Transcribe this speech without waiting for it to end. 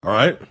All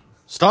right,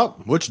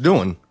 stop what you're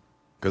doing,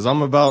 because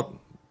I'm about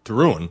to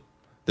ruin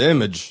the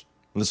image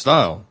and the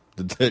style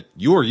that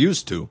you're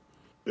used to.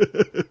 Should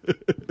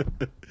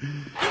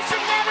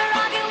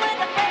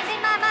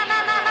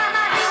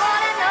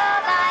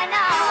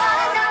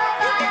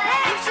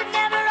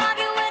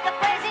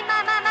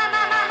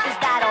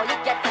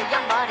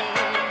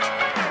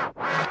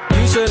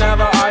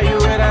never argue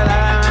with a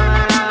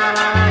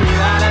lie. You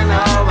gotta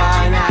know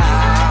by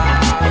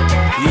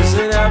now. You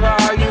should never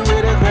argue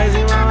with a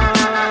crazy mama.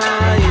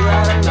 You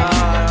gotta know.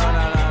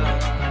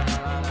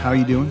 How are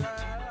you doing?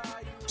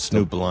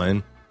 Snoop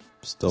Lion.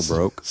 Still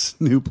broke.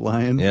 Snoop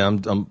Lion. Yeah,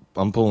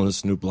 I'm pulling a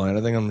Snoop Lion.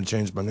 I think I'm gonna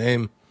change my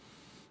name.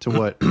 To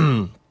what?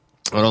 I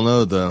don't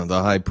know.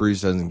 The high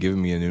priest hasn't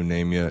given me a new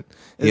name yet.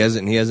 He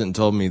hasn't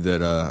told me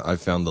that I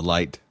found the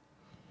light.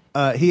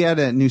 He had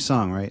a new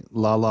song, right?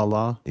 La La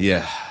La.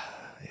 Yeah.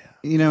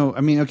 You know, I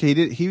mean, okay,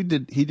 he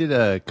did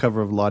a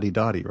cover of Lottie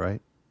Dottie,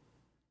 right?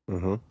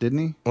 Mm-hmm. Didn't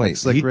he? Wait, like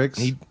Slick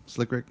Rick's?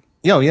 Slick Rick?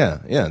 Oh, yeah.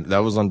 That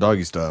was on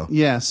Doggy Style.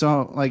 Yeah,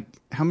 so, like,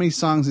 how many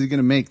songs is he going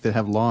to make that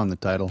have law in the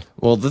title?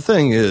 Well, the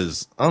thing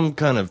is, I'm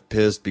kind of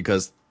pissed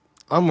because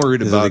I'm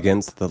worried Is about... it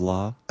against the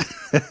law?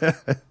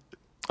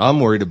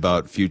 I'm worried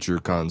about future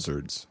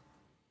concerts.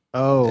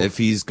 Oh. If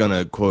he's going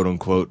to,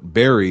 quote-unquote,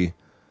 bury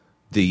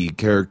the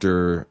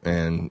character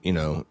and,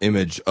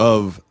 image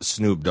of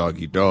Snoop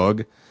Doggy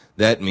Dogg,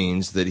 that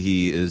means that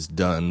he is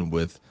done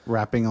with...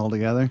 rapping all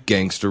together?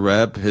 Gangster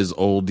rap, his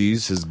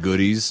oldies, his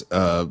goodies.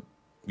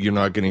 You're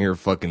not going to hear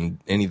fucking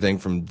anything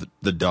from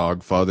the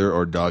Dogfather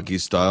or Doggy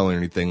Style or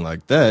anything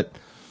like that.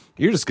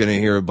 You're just going to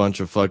hear a bunch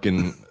of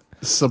fucking...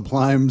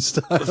 Sublime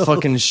style.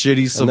 Fucking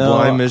shitty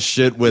Sublime-ish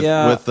shit with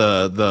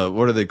the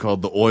what are they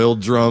called? The oil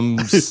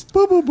drums.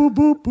 Boop, boop, boop,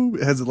 boop, boop.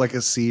 It has like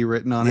a C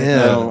written on it.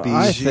 Yeah. No,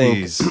 I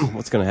think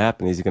what's going to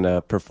happen is he's going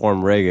to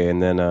perform reggae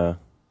and then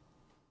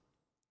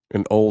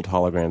an old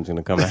hologram's going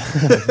to come out.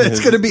 It's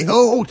going to be,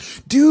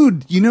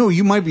 dude,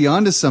 you might be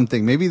onto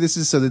something. Maybe this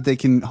is so that they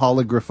can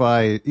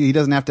holography. He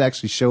doesn't have to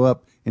actually show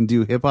up and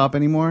do hip hop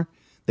anymore.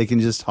 They can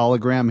just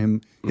hologram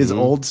him, his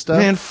old stuff.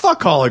 Man,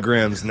 fuck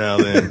holograms now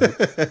then.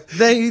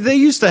 They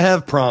used to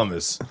have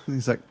promise.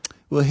 He's like,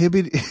 well,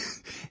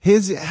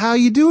 how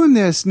you doing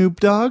there, Snoop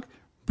Dogg?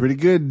 Pretty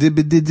good.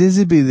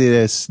 Dizzy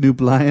there,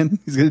 Snoop Lion.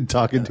 He's going to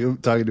talking to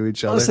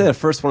each other. Honestly, the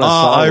first one I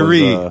saw was...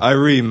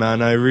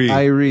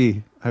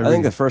 Irie. I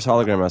think the first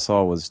hologram I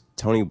saw was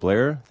Tony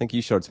Blair. I think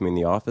you showed it to me in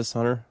the office,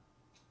 Hunter.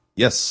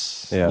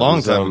 Yes. Yeah,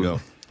 long time ago.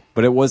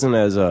 But it wasn't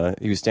as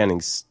he was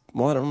standing.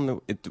 Well, I don't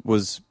know. It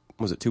was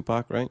it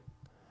Tupac, right?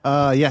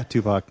 Yeah,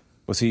 Tupac.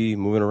 Was he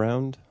moving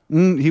around?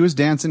 He was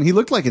dancing. He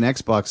looked like an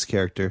Xbox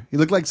character. He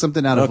looked like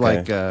something out of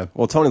like.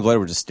 Well, Tony Blair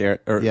was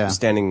just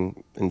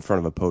standing in front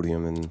of a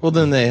podium, and well,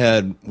 then they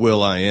had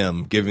Will I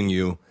Am giving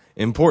you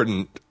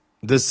important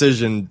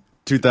Decision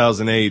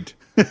 2008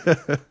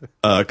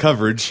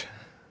 coverage.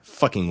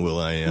 Fucking Will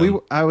I Am.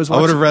 I would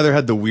have rather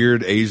had the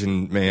weird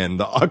Asian man,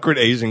 the awkward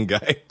Asian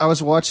guy. I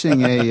was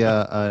watching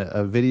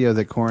a video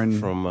that Corin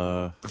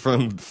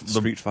from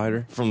Street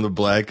Fighter, from the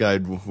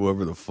black-eyed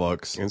whoever the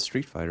fuck's in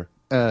Street Fighter.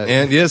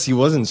 And yes, he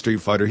was in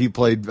Street Fighter. He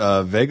played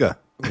Vega.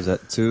 Was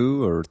that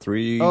 2 or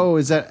 3? Oh,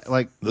 is that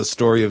like the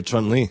story of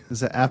Chun-Li?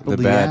 Is that Apple?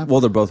 The bad. Well,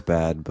 they're both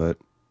bad, but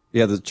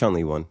yeah, the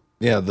Chun-Li one.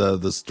 Yeah,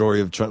 the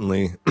story of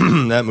Chun-Li.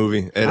 That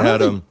movie. I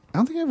don't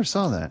think I ever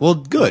saw that. Well,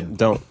 good.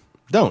 Don't.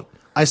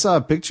 I saw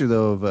a picture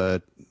though of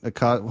I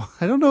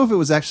don't know if it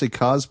was actually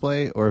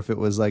cosplay or if it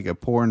was like a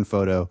porn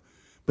photo,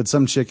 but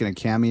some chick in a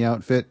cami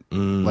outfit,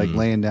 like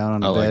laying down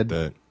on a bed. Like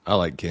that. I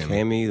like cami.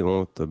 Cami, the one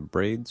with the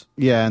braids.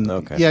 Yeah, and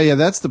yeah.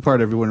 That's the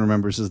part everyone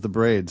remembers is the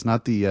braids,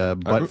 not the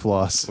butt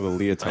floss. With a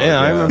leotard. Yeah,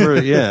 I remember.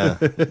 Yeah,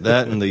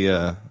 that and the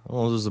it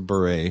was a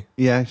beret.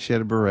 Yeah, she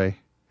had a beret.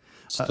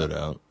 Stood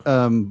out.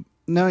 No,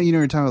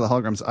 you're talking about the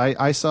holograms.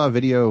 I saw a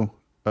video.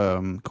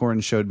 Corin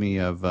showed me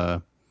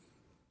of.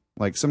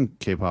 Like some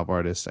K-pop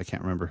artist, I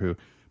can't remember who,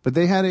 but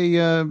they had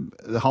a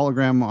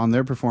hologram on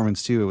their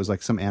performance too. It was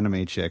like some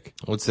anime chick.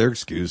 What's their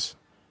excuse?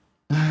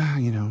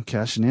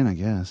 Cashing in, I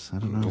guess. I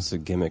don't know. It's a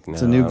gimmick now.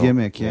 It's a new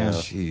gimmick, yeah.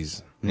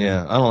 Jeez.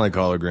 Yeah, I don't like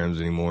holograms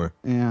anymore.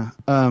 Yeah.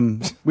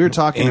 We were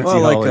talking.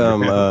 Well, I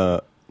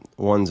like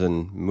ones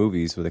in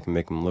movies where they can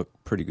make them look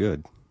pretty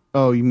good.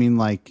 Oh, you mean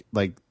like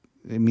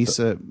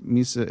Misa?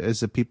 Is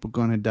the people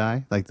going to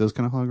die? Like those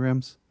kind of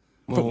holograms?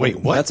 Well, wait,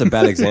 what? That's a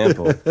bad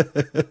example.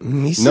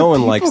 No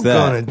one likes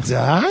that. Gonna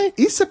die?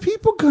 Is the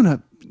people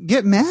gonna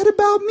get mad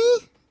about me?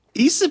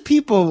 Is the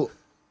people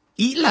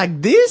eat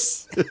like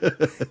this?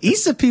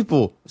 Is the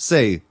people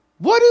say,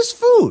 what is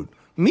food?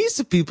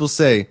 Misa people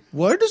say,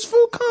 where does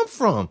food come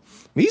from?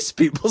 Misa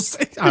people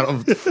say,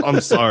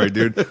 I'm sorry,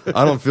 dude.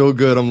 I don't feel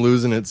good. I'm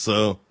losing it.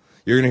 So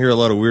you're going to hear a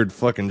lot of weird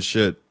fucking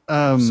shit.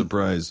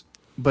 Surprise.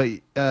 But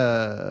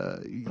I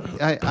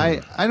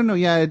don't know.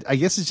 Yeah, I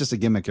guess it's just a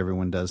gimmick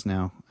everyone does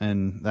now,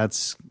 and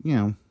that's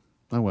oh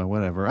well,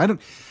 whatever. I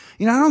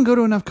don't go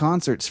to enough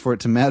concerts for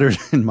it to matter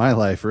in my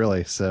life,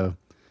 really. So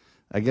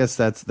I guess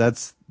that's.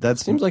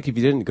 Seems like if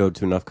you didn't go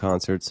to enough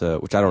concerts,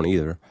 which I don't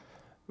either,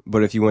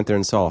 but if you went there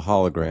and saw a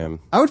hologram,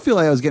 I would feel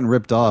like I was getting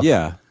ripped off.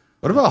 Yeah,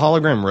 What about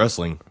hologram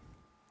wrestling?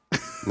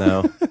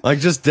 No. Like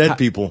just dead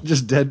people.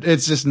 Just dead.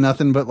 It's just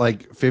nothing but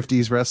like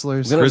 50s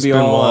wrestlers. Then it'd be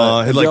Chris all,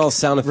 Benoit, it'd be like, all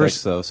sound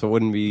effects, though, so it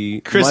wouldn't be...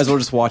 Chris- might as well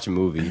just watch a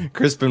movie.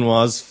 Chris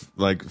Benoit's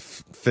like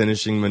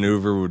finishing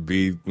maneuver would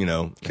be,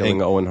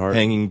 Killing Owen Hart.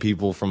 hanging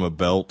people from a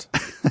belt.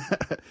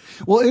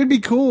 Well, it'd be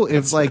cool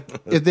if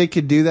if they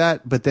could do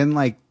that, but then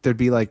like there'd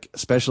be like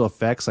special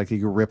effects, like you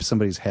could rip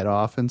somebody's head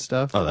off and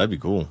stuff. Oh, that'd be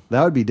cool.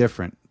 That would be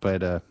different,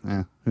 but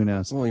who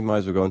knows? Well, you might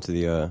as well go into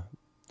the...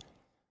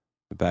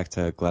 back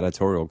to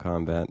gladiatorial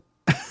combat.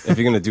 If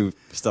you're going to do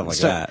stuff like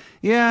that.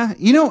 Yeah,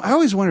 I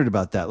always wondered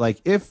about that.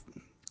 Like if,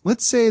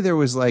 let's say there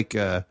was like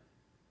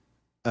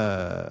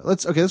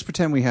let's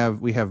pretend we have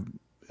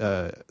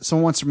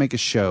someone wants to make a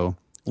show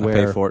where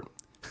I pay for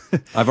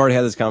it. I've already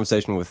had this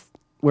conversation with...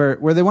 where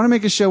they want to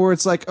make a show where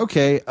it's like,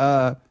 okay,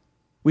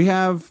 we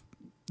have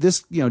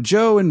this,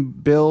 Joe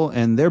and Bill,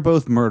 and they're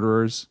both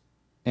murderers,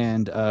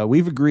 and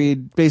we've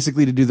agreed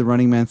basically to do the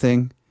Running Man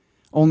thing.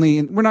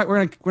 Only we're not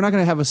going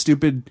to have a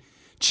stupid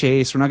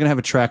chase. We're not going to have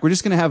a track. We're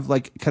just going to have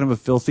like kind of a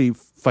filthy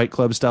Fight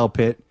Club style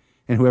pit,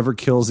 and whoever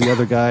kills the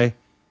other guy,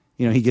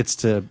 he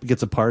gets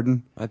a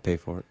pardon. I'd pay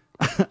for it.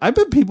 I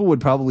bet people would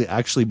probably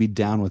actually be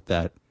down with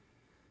that.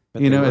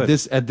 Bet they would.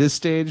 at this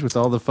stage with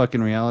all the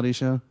fucking reality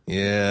show.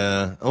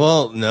 Yeah.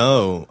 Well,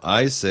 no,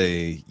 I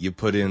say you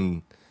put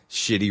in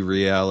shitty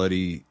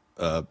reality,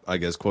 I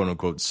guess, quote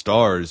unquote,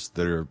 stars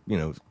that are,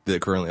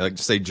 that currently, like,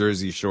 say,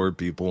 Jersey Shore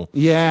people.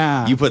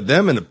 Yeah. You put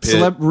them in a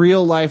pit.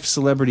 Real life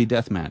celebrity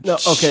deathmatch. No,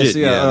 okay, Shit, so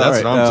yeah, that's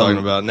right, what I'm talking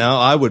about. Now,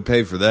 I would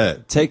pay for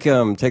that. Take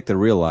the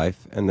real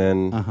life, and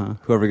then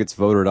whoever gets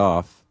voted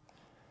off.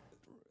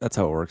 That's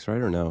how it works,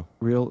 right? Or no?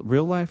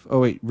 Real life?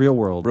 Oh wait, real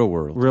world. Real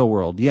world. Real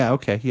world. Yeah.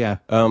 Okay. Yeah.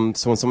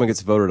 So when someone gets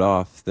voted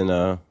off, then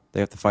they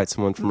have to fight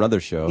someone from another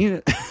show.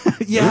 Yeah.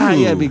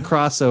 It'd be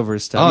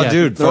crossover stuff. Oh, Yeah.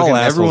 dude, they're all fucking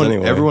assholes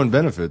anyway. everyone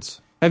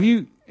benefits.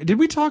 Did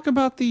we talk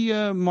about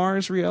the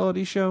Mars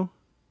reality show?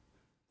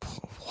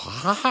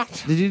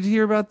 What? Did you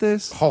hear about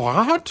this?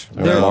 What?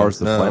 Mars,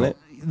 the planet.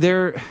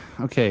 They're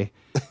okay.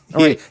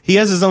 All right. He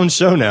has his own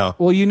show now.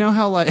 Well, you know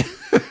how like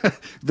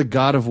the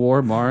god of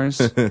war, Mars.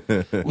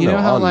 You know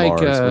how on like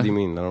Mars. What do you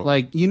mean? I don't...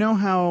 Like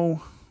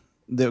how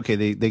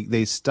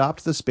they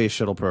stopped the space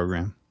shuttle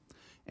program,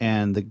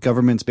 and the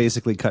government's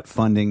basically cut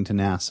funding to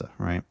NASA,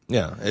 right?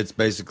 Yeah, it's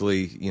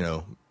basically,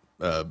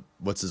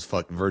 what's his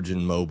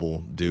Virgin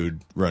Mobile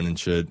dude running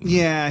shit.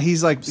 Yeah,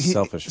 he's like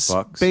Selfish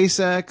fucks.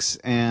 SpaceX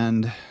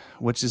and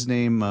what's his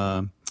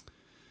name?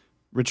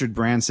 Richard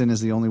Branson is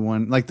the only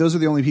one. Like, those are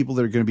the only people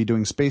that are going to be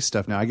doing space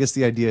stuff now. I guess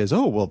the idea is,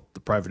 the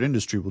private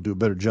industry will do a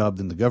better job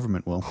than the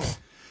government will.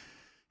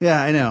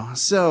 Yeah, I know.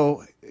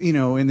 So,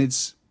 in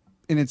its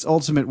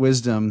ultimate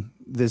wisdom,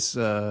 this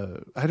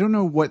I don't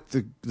know what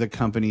the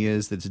company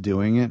is that's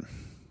doing it,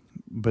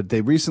 but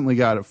they recently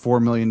got a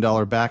 $4 million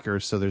backer.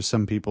 So there's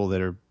some people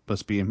that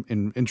must be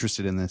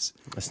interested in this.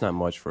 That's not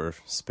much for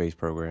space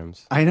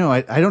programs. I know.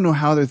 I don't know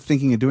how they're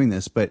thinking of doing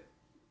this, but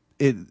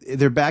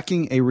they're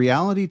backing a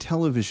reality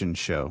television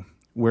show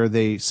where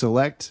they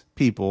select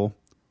people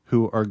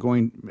who are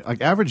going, like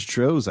average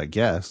Joes, I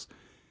guess,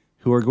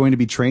 who are going to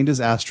be trained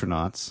as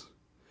astronauts,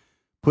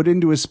 put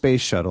into a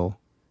space shuttle,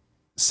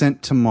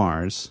 sent to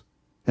Mars,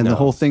 and the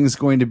whole thing's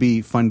going to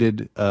be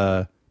funded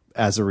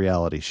as a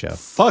reality show.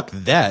 Fuck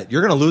that.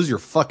 You're going to lose your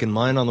fucking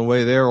mind on the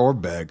way there or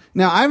back.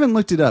 Now, I haven't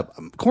looked it up.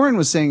 Corin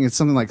was saying it's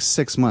something like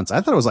 6 months.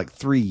 I thought it was like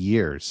 3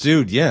 years.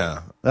 Dude,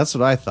 yeah. That's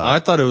what I thought. I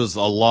thought it was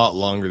a lot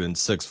longer than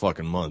 6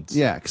 fucking months.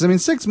 Yeah,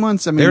 because 6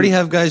 months, They already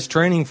have guys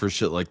training for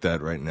shit like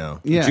that right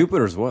now. Yeah,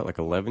 Jupiter's what, like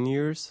 11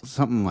 years?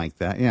 something like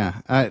that.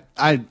 Yeah,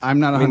 I'm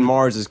not. I mean,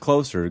 Mars is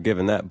closer,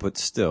 given that, but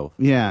still.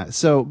 Yeah.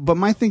 So, but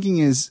my thinking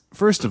is,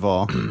 first of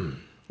all,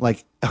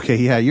 like, okay,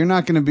 yeah, you're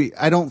not going to be.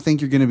 I don't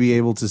think you're going to be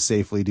able to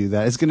safely do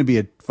that. It's going to be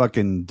a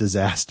fucking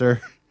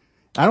disaster.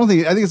 I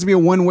think it's going to be a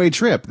one-way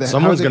trip.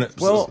 Someone's going to.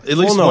 Well, at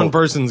least no. one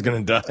person's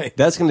going to die.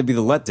 That's going to be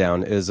the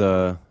letdown. Is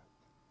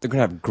they're going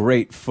to have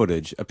great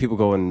footage of people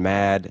going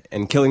mad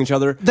and killing each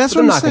other. That's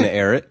but what they're I'm not going to saying.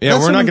 air it. Yeah,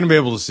 That's we're what not I'm- going to be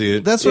able to see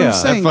it. That's what I'm Yeah.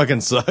 saying. That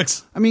fucking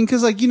sucks. I mean,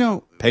 because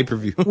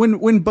Pay-per-view.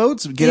 when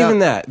boats get Even out,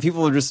 that,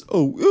 people are just,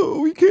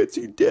 we can't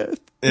see death.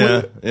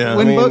 Yeah, yeah.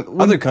 when I mean, bo-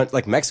 when- other countries,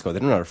 like Mexico,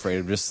 they're not afraid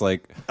of just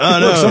like, Oh,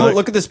 no, like-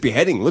 look at this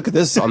beheading. Look at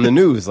this on the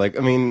news. Like,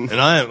 I mean, And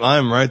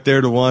I'm right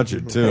there to watch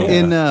it too.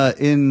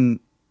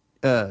 in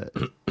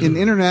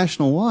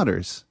international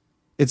waters,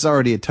 it's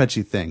already a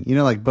touchy thing.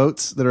 Like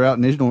boats that are out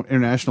in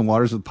international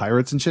waters with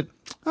pirates and shit.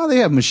 Oh, they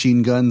have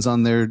machine guns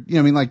on their.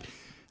 Like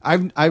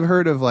I've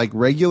heard of like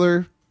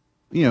regular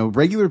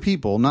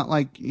people, not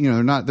like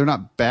they're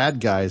not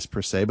bad guys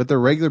per se, but they're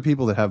regular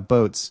people that have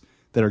boats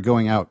that are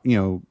going out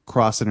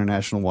cross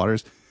international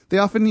waters. They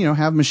often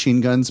have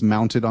machine guns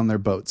mounted on their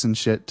boats and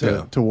shit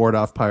to ward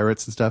off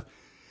pirates and stuff.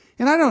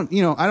 And I don't.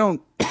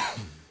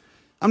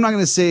 I'm not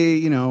going to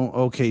say,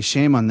 okay,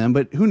 shame on them,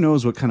 but who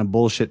knows what kind of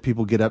bullshit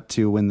people get up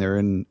to when they're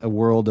in a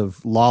world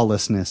of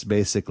lawlessness,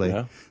 basically.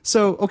 Yeah.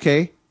 So,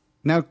 okay,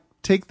 now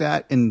take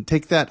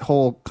that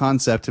whole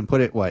concept and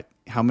put it,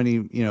 how many,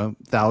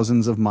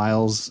 thousands of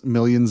miles,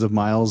 millions of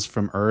miles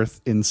from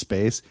Earth in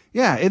space.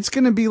 Yeah, it's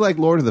going to be like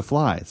Lord of the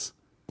Flies.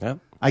 Yeah.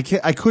 I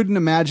couldn't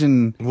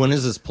imagine When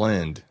is this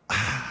planned?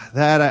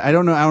 that. I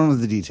don't know. I don't know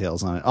the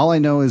details on it. All I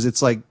know is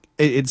it's like,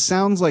 it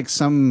sounds like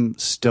some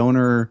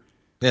stoner,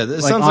 Yeah,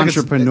 this like sounds like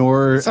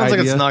entrepreneur. it sounds like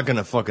idea. it's not going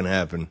to fucking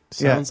happen.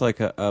 Sounds like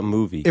a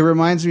movie. It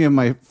reminds me of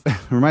my.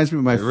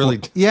 It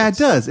really yeah, it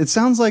does. It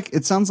sounds like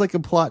a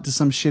plot to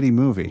some shitty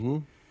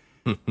movie.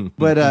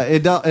 But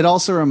it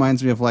also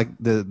reminds me of like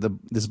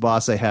this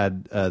boss I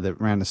had that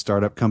ran a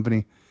startup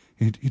company.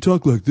 He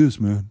talked like this,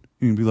 man.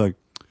 He'd be like,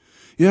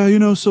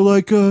 yeah, so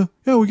like, yeah,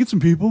 we get some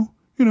people,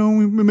 we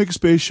make a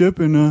spaceship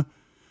and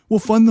we'll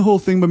fund the whole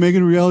thing by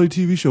making a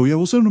reality TV show. Yeah,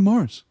 we'll send them to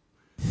Mars.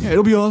 Yeah,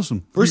 it'll be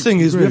awesome. First thing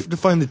is we Great. have to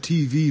find the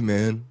TV,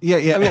 man.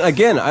 Yeah. I mean,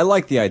 again, I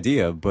like the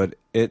idea, but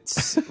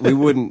we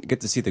wouldn't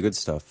get to see the good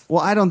stuff.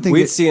 Well, I don't think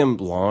We'd see him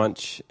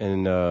launch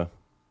and.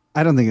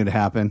 I don't think it'd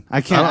happen.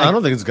 I can't. I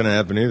don't think it's going to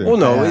happen either. Well,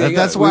 no,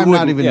 That's why I'm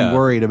not even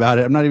worried about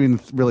it. I'm not even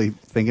really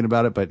thinking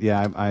about it. But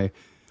yeah,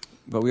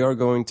 But we are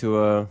going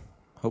to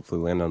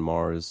hopefully land on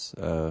Mars.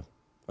 there's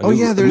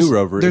a new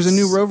rover. There's a It's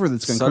new rover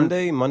that's going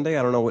Sunday, Monday.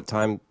 I don't know what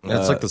time.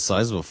 It's like the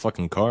size of a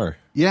fucking car.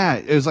 Yeah,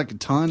 it was like a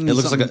ton. It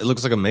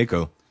looks like a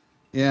Mako.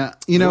 Yeah,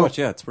 pretty much,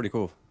 yeah, it's pretty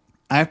cool.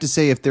 I have to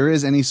say, if there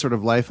is any sort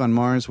of life on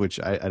Mars, which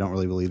I don't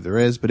really believe there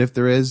is, but if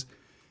there is,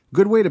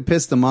 good way to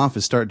piss them off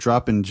is start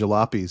dropping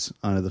jalopies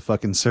onto the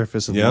fucking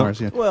surface of Mars.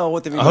 Yeah. Well,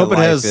 what they mean I by hope it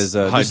life has is just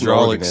an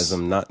hydraulics.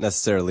 organism, not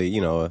necessarily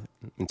an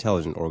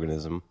intelligent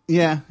organism.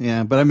 Yeah,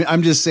 but I mean,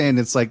 I'm just saying,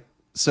 it's like,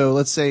 so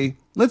let's say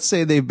there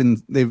is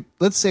There's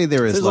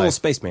a little life.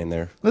 spaceman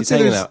there. Let's He's say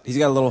hanging there's- out. He's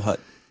got a little hut.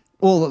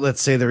 Well,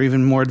 let's say they're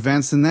even more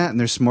advanced than that, and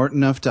they're smart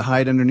enough to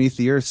hide underneath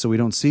the Earth so we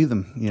don't see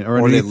them, or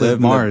Or they underneath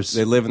live Mars.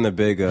 they live in the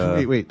big.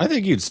 Wait, I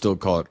think you'd still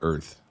call it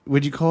Earth.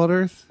 would you call it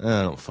Earth?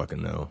 I don't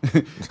fucking know.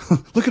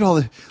 Look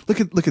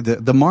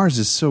at the Mars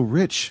is so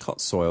rich. Called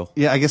soil.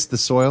 Yeah, I guess the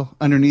soil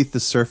underneath the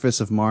surface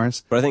of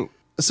Mars. But I think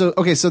So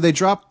they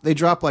drop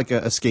like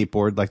a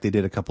skateboard like they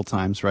did a couple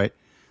times, right?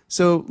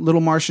 So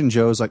little Martian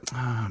Joe's like,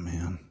 oh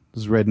man,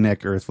 those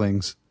redneck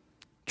Earthlings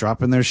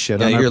dropping their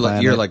shit on our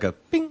planet. you're like a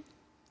ping. And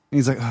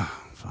he's like, oh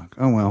fuck,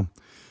 oh well,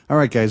 all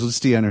right guys, let's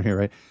stay under here,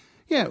 right?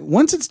 Yeah,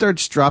 once it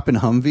starts dropping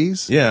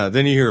Humvees, Yeah,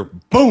 then you hear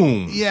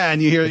boom. yeah,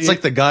 and you hear It's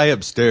like the guy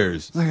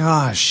upstairs. like,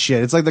 oh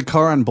shit, it's like the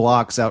car on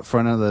blocks out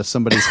front of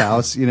somebody's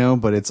house,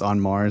 but it's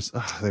on Mars.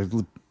 Ugh, they're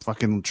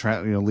fucking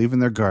leaving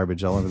their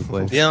garbage all over the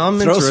place. Yeah, I'm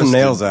throw interested. some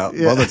nails out.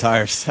 Blow the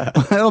tires out.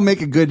 That'll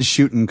make a good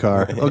shooting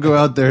car. I'll go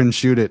out there and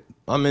shoot it.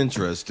 I'm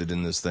interested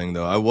in this thing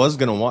though. I was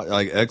gonna watch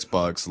like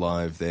Xbox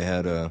Live. They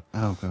had a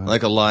Oh, God.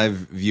 like a live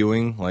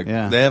viewing. Like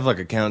Yeah. they have like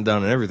a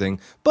countdown and everything.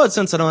 But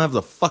since I don't have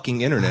the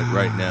fucking internet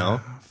right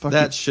now,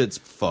 that shit's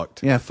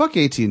fucked. Yeah, fuck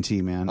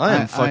AT&T, man. I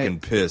am fucking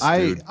pissed,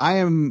 dude. I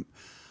am.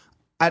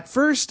 At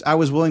first, I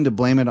was willing to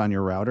blame it on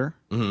your router,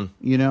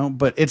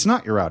 but it's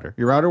not your router.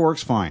 Your router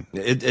works fine.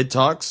 It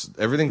talks.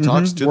 Everything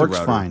talks to Works the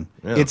router. fine.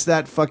 Yeah. It's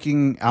that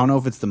fucking. I don't know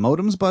if it's the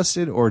modem's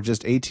busted or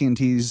just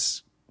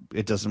AT&T's.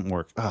 It doesn't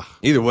work. Ugh.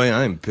 Either way,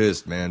 I'm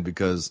pissed, man,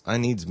 because I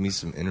needs me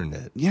some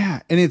internet.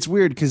 Yeah, and it's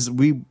weird because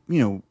we,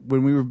 when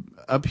we were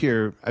up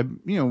here,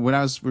 when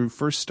we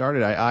first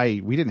started,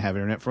 we didn't have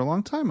internet for a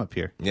long time up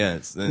here. Yeah,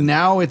 it's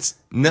Now it's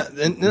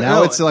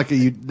it's like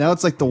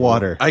the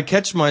water. I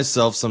catch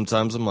myself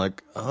sometimes. I'm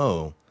like,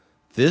 oh,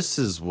 this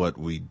is what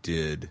we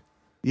did.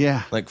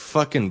 Yeah. Like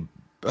fucking.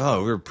 Oh,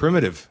 we were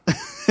primitive.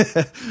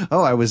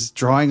 Oh, I was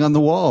drawing on the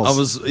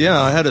walls.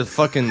 I had a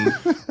fucking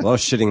Well,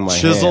 shitting my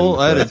chisel.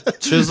 hand, I had a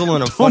chisel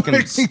and a fucking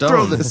make me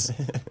throw stone. this.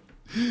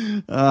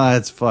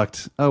 It's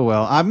fucked. Oh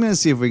well, I'm gonna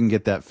see if we can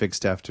get that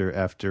fixed after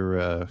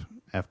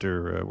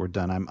we're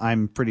done.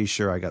 I'm pretty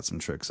sure I got some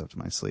tricks up to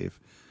my sleeve,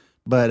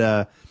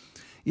 but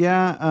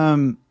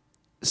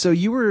So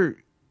we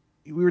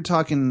were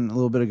talking a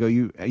little bit ago.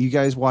 You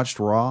guys watched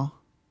Raw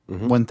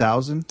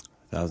 1000.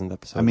 1,000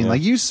 episodes. I mean, yeah.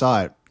 like you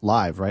saw it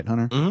live, right,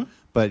 Hunter? Mm-hmm.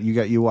 But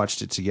you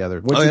watched it together.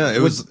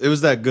 It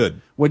was that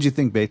good. What'd you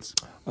think, Bates?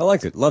 I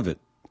liked it. Loved it.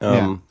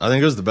 Yeah. I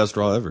think it was the best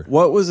Raw ever.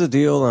 What was the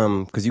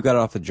deal? Because you got it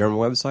off the German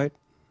website.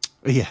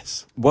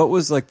 Yes. What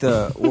was like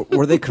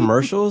were they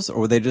commercials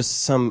or were they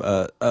just some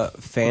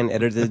fan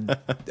edited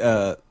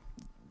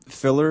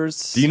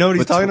fillers? Do you know what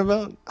he's talking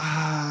about?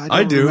 I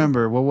I do.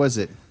 remember. What was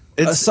it?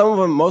 Some of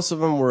them, most of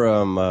them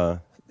were.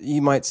 You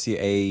might see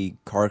a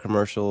car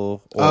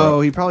commercial.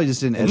 Or, He probably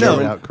just didn't edit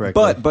it out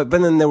correctly. but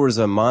then there was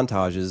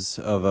montages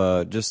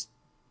of just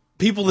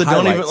People that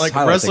don't even Highlights,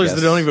 wrestlers I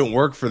that guess. don't even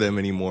work for them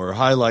anymore.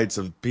 Highlights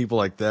of people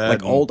like that.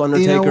 like old You know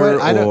Undertaker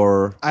what?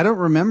 or I don't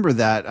remember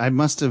that. I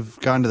must have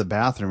gone to the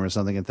bathroom or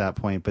something at that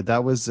point. But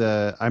that was.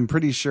 I'm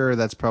pretty sure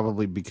that's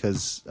probably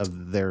because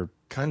of their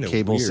Kinda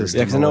cable weird. system.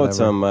 yeah, because I or know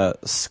whatever.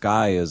 it's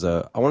Sky is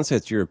I want to say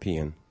it's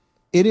European.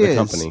 It is.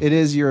 company. It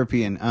is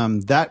European.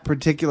 That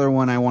particular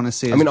one, I want to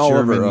say, is I mean, all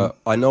German. over.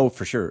 I know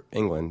for sure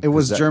England. It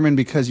was 'cause that- German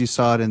because you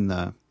saw it in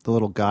the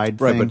little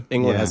guide right? thing. But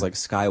England Yeah. has like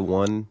Sky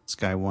One,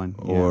 Sky One,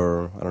 yeah.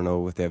 or I don't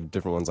know if they have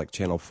different ones like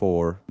Channel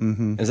 4.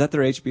 Mm-hmm. Is that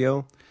their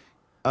HBO?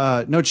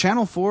 No,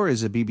 Channel 4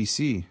 is a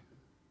BBC.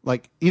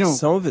 Like,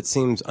 Some of it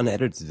seems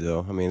unedited,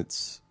 though. I mean,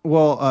 it's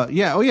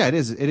yeah, oh yeah, it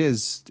is. It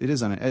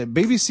is on it.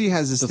 BBC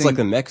has this it's thing. like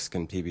the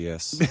Mexican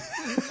PBS.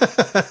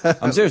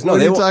 I'm serious. No,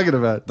 What are you will- talking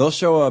about? They'll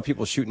show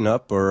people shooting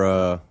up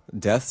or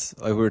deaths,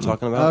 like we were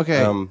talking about.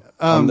 Okay.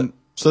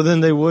 So then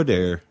they would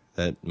air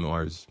at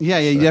Mars. Yeah,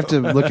 you have to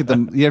look at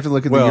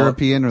the Well,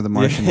 European or the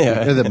Martian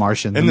or the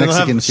Martian, And the then they'll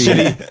have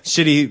Mexican feed.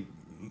 shitty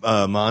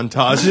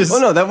montages. Oh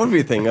no, that would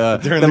be a thing. The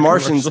the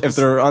Martians, commercials. if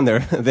they're on there,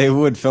 they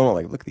would film it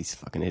like, look at these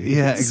fucking idiots.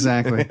 Yeah,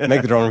 exactly.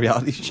 Make their own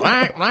reality show.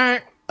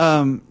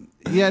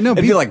 Yeah, no,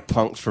 It'd be like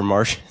punks for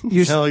Martian.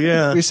 Hell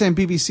yeah. You're saying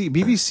BBC.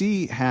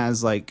 BBC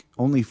has like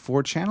only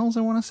 4 channels,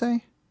 I want to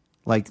say.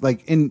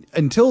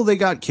 Until they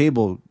got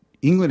cable,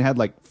 England had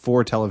like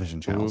 4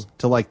 television channels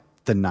till like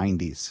the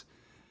 90s.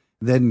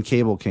 Then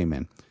cable came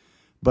in.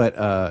 But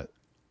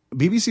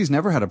BBC's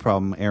never had a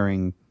problem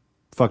airing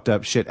fucked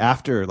up shit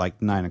after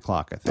like 9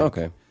 o'clock, I think.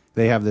 Okay.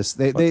 They have this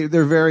they're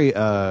very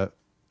I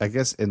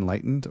guess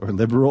enlightened or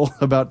liberal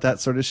about that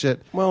sort of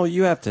shit. Well,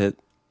 you have to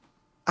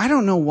I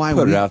don't know why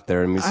put we it out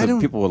there. I mean, so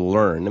people will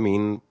learn. I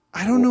mean,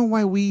 I don't know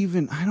why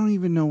I don't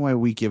even know why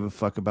we give a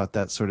fuck about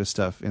that sort of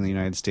stuff in the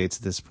United States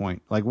at this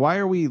point. Like, why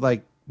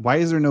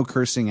is there no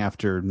cursing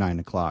after 9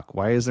 o'clock?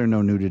 Why is there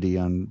no nudity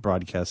on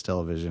broadcast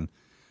television?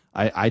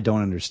 I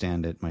don't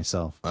understand it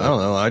myself. I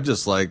don't know. I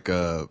just like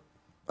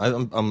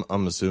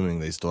I'm assuming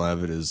they still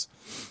have it as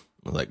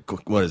like,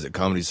 what is it,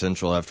 Comedy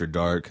Central After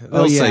Dark?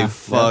 They'll say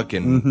fuck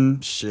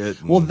and shit.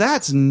 And Well,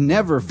 that's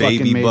never baby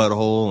fucking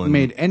butthole and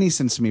made any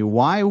sense to me.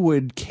 Why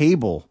would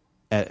cable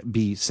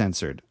be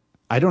censored?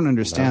 I don't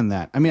understand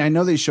that. I mean, I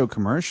know they show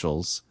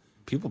commercials.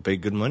 people pay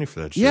good money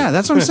for that shit. Yeah,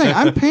 that's what I'm saying.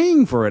 I'm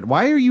paying for it.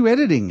 Why are you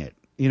editing it?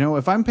 You know,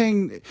 if I'm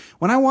paying,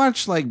 when I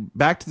watch like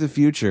Back to the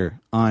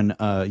Future on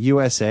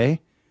USA,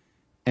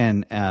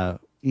 and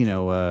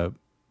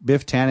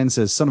Biff Tannen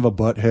says "son of a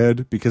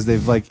butthead" because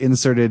they've like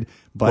inserted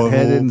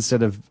butthead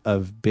instead of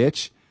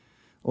bitch,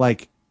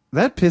 like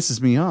that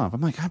pisses me off. I'm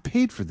like, I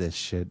paid for this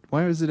shit.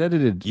 Why was it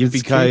edited? It's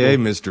Yippee-ki-yay,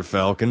 cable. Mr.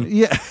 Falcon.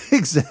 Yeah,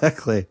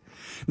 exactly.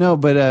 No,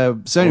 but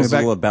so anyway, was the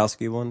back,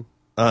 Lebowski one?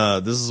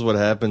 This is what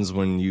happens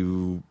when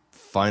you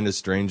find a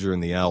stranger in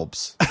the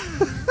Alps.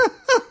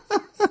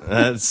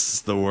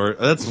 That's the worst.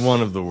 That's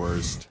one of the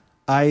worst.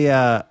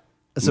 so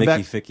Mickey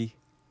back, Ficky.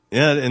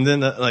 Yeah, and then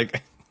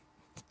like,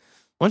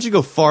 why don't you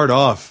go fart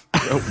off?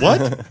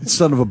 What?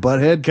 son of a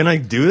butthead. Can I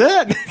do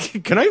that?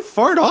 Can I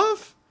fart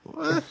off?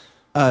 What?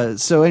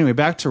 So anyway,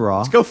 back to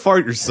Raw. Go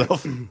fart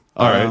yourself.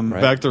 All right,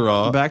 back to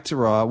Raw. Back to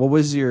Raw. What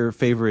was your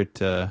favorite?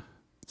 What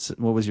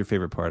was your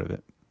favorite part of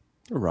it?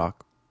 The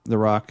Rock. The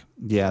Rock.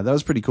 Yeah, that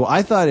was pretty cool.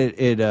 I thought it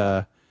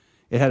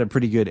had a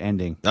pretty good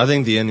ending. I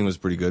think the ending was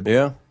pretty good.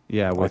 Yeah.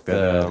 Yeah, with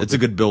that, It's a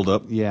good build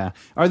up. yeah.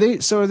 Are they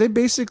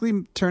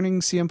basically turning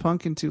CM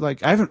Punk into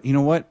like, I haven't, you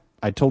know what?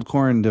 I told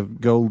Corin to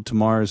go to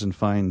Mars and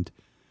find,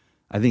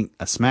 I think,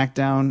 a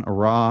SmackDown, a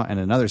Raw, and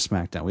another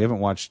SmackDown.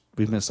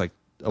 We've missed like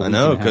a week I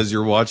know, and a half. because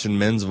you're watching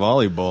men's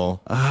volleyball.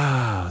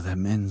 Oh, the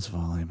men's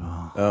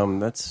volleyball.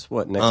 That's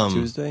what, next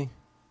Tuesday?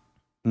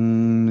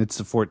 It's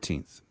the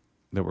 14th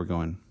that we're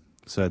going.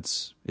 So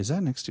is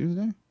that next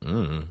Tuesday?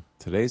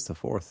 Today's the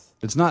 4th.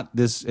 It's not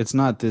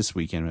this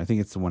weekend. I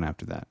think it's the one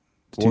after that.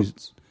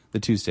 The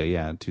Tuesday,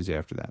 yeah, Tuesday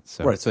after that.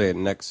 So Right, so yeah,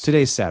 next...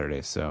 today's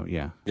Saturday, so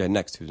yeah. Yeah,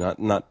 next Tuesday,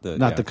 not the...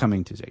 Not the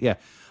coming Tuesday. Yeah.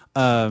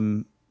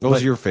 What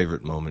was your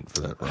favorite moment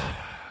for that round?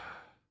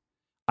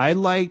 I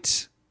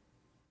liked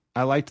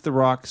the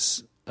Rock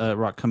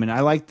coming. I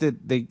like that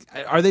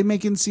are they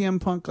making CM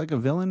Punk like a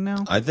villain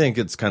now? I think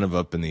it's kind of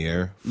up in the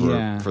air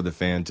for the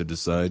fan to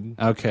decide.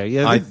 Okay,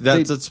 yeah,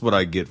 That's what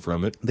I get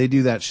from it. they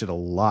do that shit a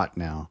lot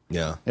now.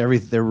 Yeah. They're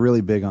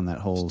really big on that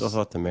whole. Still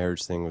thought the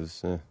marriage thing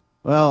was...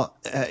 Well,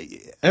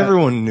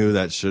 Everyone knew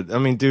that shit. I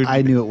mean, dude,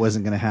 I knew it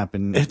wasn't going to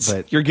happen,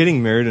 but you're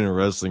getting married in a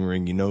wrestling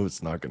ring. You know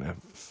it's not going to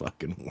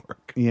fucking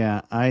work. yeah,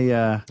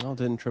 Oh,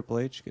 didn't Triple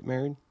H get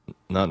married?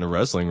 Not in a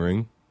wrestling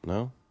ring.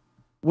 No?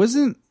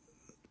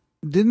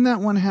 didn't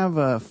that one have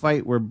a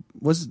fight where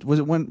was it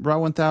Raw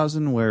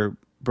 1000 where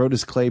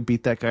Brodus Clay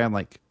beat that guy in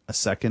like a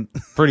second?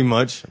 Pretty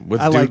much.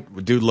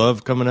 With Dude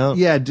Love coming out.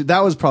 Yeah, that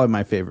was probably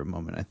my favorite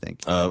moment, I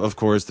think. Of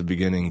course, the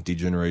beginning,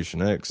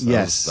 Degeneration X.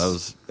 Yes. That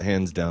was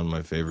hands down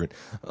my favorite.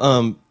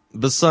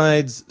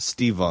 Besides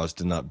Steve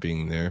Austin not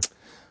being there,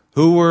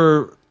 who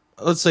were,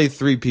 let's say,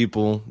 3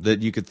 people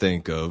that you could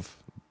think of,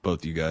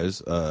 both you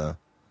guys,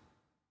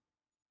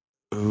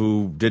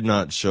 who did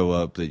not show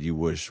up that you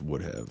wish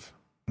would have?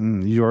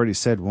 You already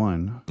said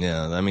one.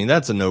 Yeah, I mean,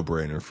 that's a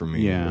no-brainer for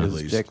me, Yeah. at Is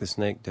least. Jake the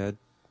Snake dead?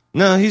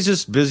 No, he's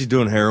just busy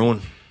doing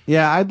heroin.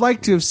 Yeah, I'd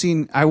like to have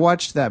seen. I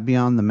watched that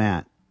Beyond the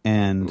Mat,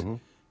 and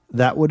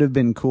that would have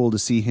been cool to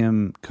see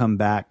him come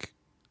back,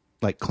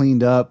 like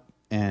cleaned up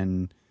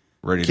and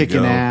Ready to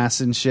kicking go. ass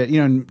and shit. You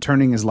know, and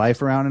turning his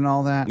life around and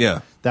all that.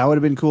 Yeah. that would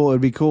have been cool.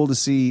 It'd be cool to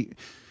see.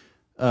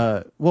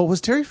 Well, was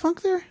Terry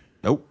Funk there?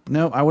 Nope.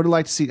 No, I would have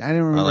liked to see. I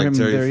didn't remember like him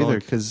Terry there either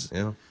Funk. because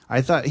Yeah.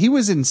 I thought he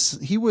was in.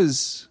 He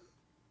was.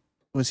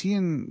 Was he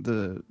in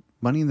the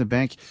Money in the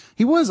Bank.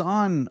 He was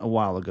on a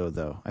while ago,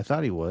 though. I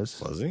thought he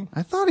was. Was he?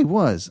 I thought he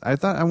was.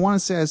 I want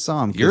to say I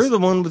saw him. You're the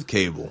one with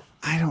cable.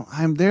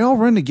 They all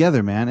run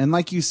together, man. And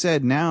like you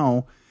said,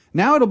 now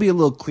it'll be a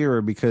little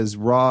clearer because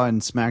Raw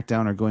and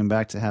SmackDown are going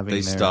back to having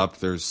They stopped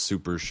their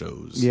super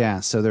shows. Yeah,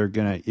 so they're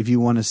gonna. If you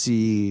want to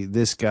see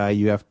this guy,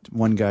 you got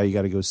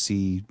to go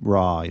see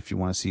Raw. If you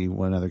want to see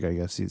one other guy, you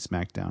got to see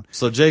SmackDown.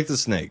 So Jake the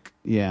Snake.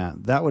 Yeah,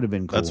 that would have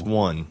been cool. That's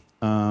one.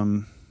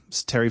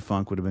 Terry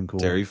Funk would have been cool.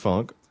 Terry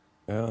Funk.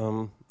 We'd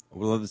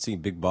love to see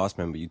Big Boss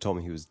Man, but you told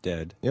me he was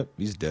dead. Yep,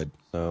 he's dead.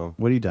 So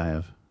What did he die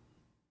of?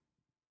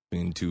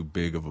 Being too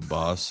big of a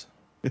boss.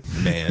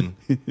 Man.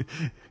 His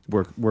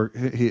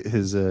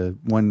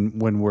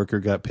one worker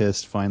got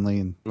pissed finally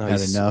and had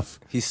enough.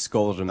 He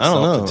scolded I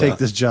don't himself. know. to take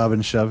this job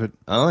and shove it.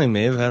 I don't know, he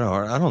may have had a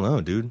heart. I don't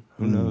know, dude.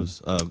 Who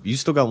knows? You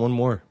still got one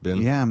more,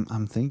 Ben. Yeah,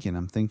 I'm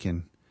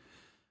thinking.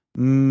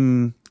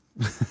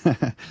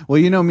 Well,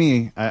 you know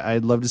me.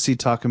 I'd love to see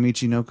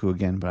Takamichi Noku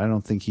again, but I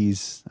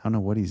don't know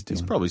what he's doing.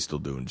 He's probably still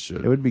doing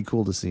shit. It would be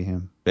cool to see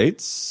him.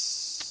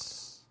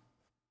 Bates?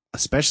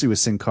 Especially with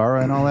Sin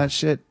Cara and all that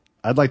shit.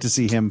 I'd like to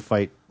see him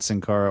fight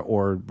Sin Cara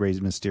or Rey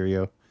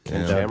Mysterio.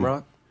 Ken Yeah.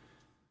 Shamrock?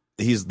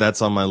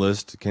 That's on my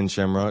list. Ken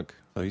Shamrock.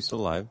 Oh, he's still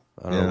alive.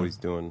 I don't know what he's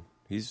doing.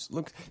 He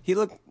looked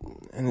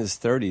in his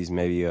 30s,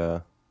 maybe.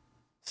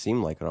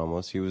 Seemed like it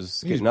almost. He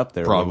was getting up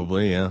there.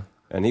 Probably, yeah.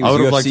 And he was I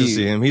would have UFC, liked to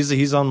see him.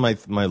 He's on my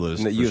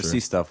list. And the for UFC sure.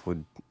 stuff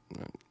would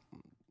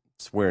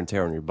wear and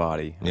tear on your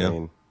body. Yeah. I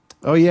mean,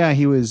 Oh yeah,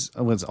 he was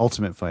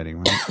Ultimate Fighting,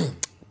 right? I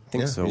think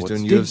Yeah, so. he's What's-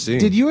 doing Did, UFC.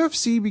 did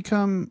UFC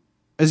become?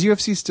 Is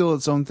UFC still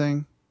its own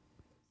thing?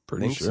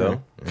 Pretty think sure.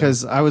 so.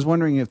 Because I was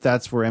wondering if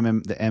that's where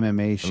the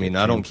MMA. Shit I mean,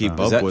 I don't came keep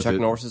from. Is up that with Chuck it.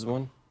 Norris's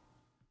one?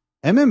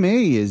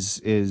 MMA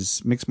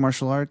is mixed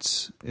martial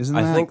arts, isn't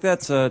that? I think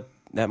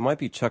that might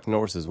be Chuck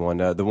Norris's one.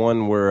 The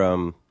one where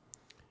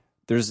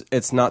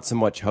it's not so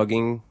much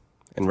hugging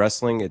and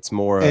wrestling. It's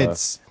more.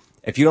 It's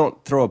If you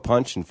don't throw a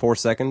punch in 4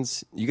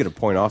 seconds, you get a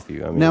point off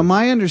you. I mean, now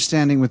my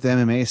understanding with the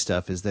MMA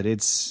stuff is that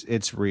it's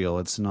real.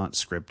 It's not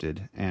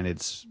scripted, and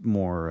it's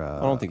more. I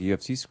don't think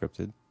UFC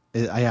scripted.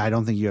 I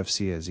don't think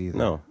UFC is either.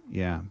 No.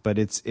 Yeah, but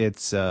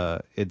it's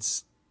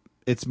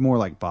more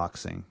like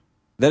boxing.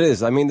 That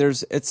is. I mean,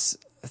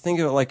 think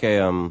of it like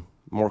a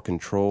more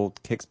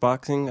controlled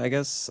kickboxing, I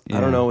guess. I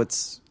don't know.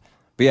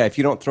 But yeah, if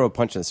you don't throw a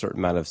punch in a certain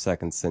amount of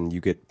seconds, then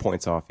you get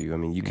points off you. I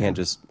mean, you can't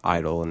just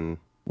idle and.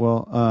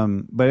 Well,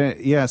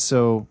 yeah.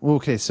 So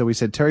okay, so we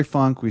said Terry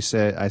Funk. I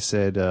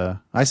said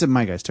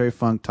my guys: Terry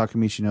Funk,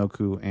 Takamichi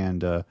Noku,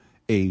 and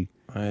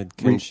I had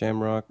Ken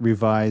Shamrock.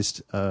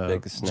 revised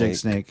Jake the Jake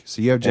Snake.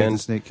 So you have Jake the And-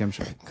 Snake, Kim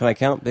Shamrock. Can I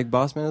count Big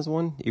Boss Man as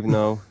one? Even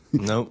though.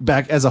 Nope.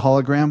 Back as a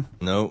hologram.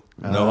 No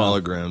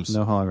holograms.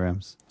 No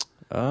holograms.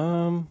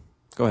 Go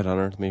ahead,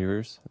 Hunter. Let me hear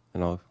yours,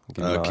 and I'll give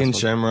you my Ken last one.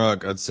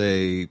 Shamrock, I'd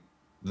say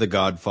The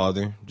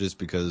Godfather, just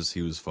because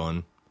he was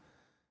fun.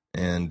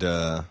 And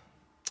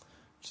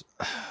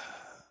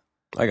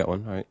I got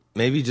one. All right.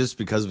 maybe just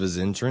because of his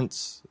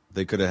entrance,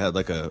 they could have had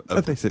like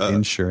They said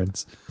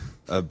insurance.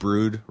 a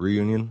Brood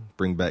reunion,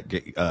 bring back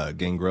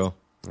Gangrel.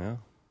 Yeah.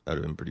 That would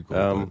have been pretty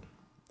cool. But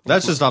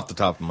that's just off the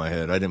top of my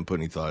head. I didn't put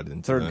any thought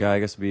into Third that. guy, I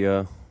guess, would be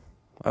I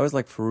always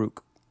like Farouk.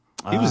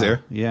 He was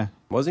there. Yeah.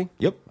 Was he?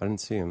 Yep. I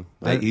didn't see him.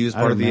 He was I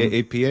part of the remember.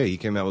 APA. He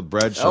came out with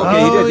Bradshaw. Okay,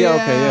 he Oh, did. Yeah.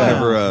 Okay. Yeah.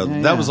 Whenever,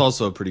 Yeah, that yeah. was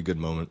also a pretty good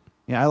moment.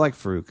 Yeah, I like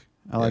Farouk.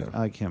 I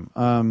like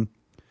him.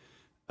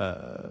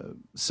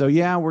 So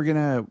yeah, we're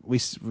gonna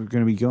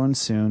be going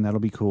soon. That'll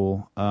be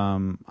cool.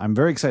 I'm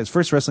very excited. It's the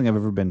first wrestling I've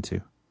ever been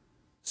to,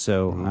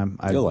 so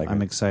You'll like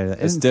I'm it. excited.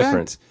 It's In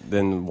different fact-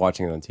 than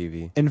watching it on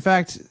TV. in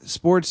fact,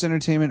 sports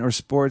entertainment or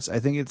sports, I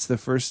think it's the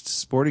first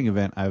sporting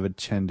event I've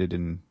attended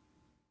in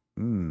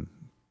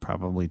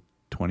probably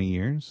 20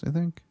 years. I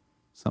think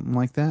something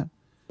like that.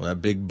 Well, that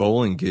big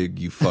bowling gig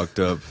you fucked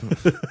up.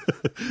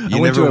 I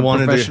went to a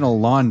professional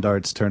lawn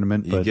darts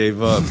tournament, You but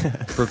gave up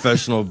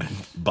professional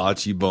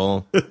bocce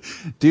ball.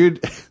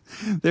 dude,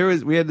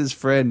 we had this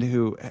friend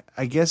who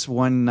I guess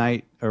one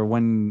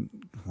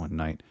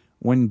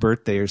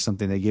birthday or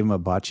something, they gave him a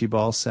bocce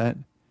ball set.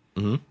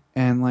 Mm-hmm.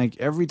 And like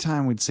every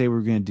time we'd say we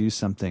were going to do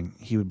something,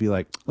 he would be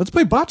like, "Let's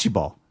play bocce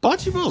ball."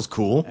 Bocce ball's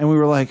cool. And we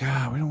were like, we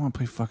don't want to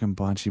play fucking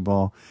bocce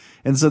ball.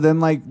 And so then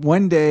like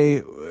one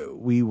day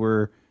we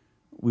were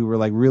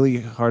like really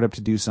hard up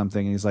to do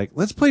something, and he's like,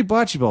 "Let's play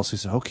bocce ball." So we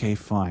said, "Okay,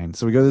 fine."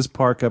 So we go to this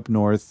park up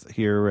north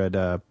here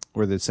at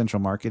where the Central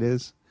Market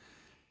is,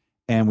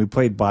 and we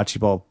played bocce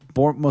ball.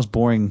 Most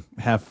boring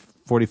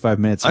 45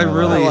 minutes. I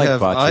really like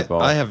have. bocce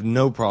ball. I have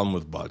no problem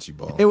with bocce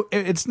ball.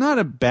 It's not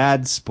a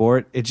bad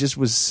sport. It just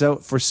was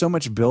so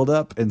much build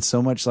up and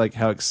so much like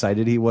how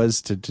excited he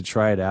was to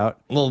try it out.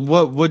 Well,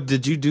 what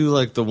did you do?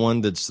 Like the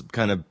one that's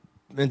kind of,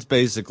 it's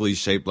basically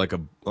shaped like a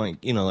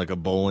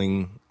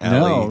bowling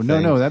alley.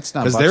 No, that's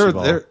not because bocce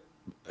ball. they're.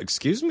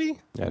 Excuse me.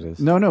 Yeah, it is.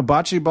 No,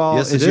 bocce ball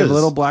Yes, is it your is.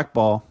 little black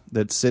ball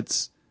that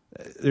sits.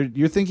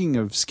 You're thinking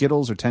of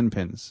Skittles or 10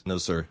 pins. No,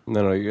 sir.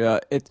 No.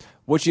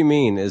 What you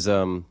mean is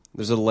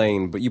there's a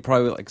lane, but you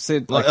probably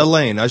said A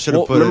lane. I should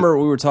have put remember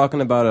we were talking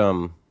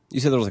about you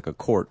said there was like a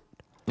court.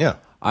 it. Yeah.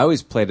 I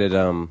always played it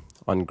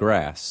on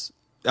grass.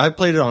 I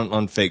played it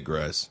on fake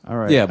grass. All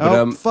right. Yeah,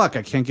 but, fuck,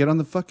 I can't get on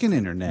the fucking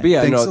internet. But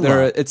yeah, Thanks no, a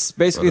there. lot. It's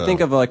basically But, think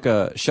of like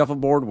a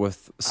shuffleboard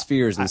with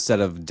spheres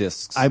instead of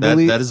discs. I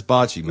believe That is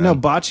bocce, man. No,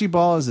 bocce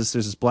ball is this.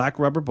 There's this black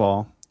rubber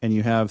ball, and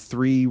you have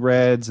 3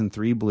 reds and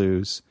 3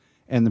 blues,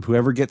 and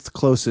whoever gets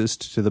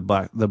closest to the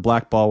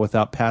black ball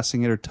without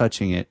passing it or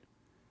touching it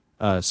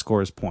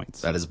scores points.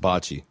 That is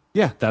bocce.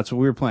 Yeah, that's what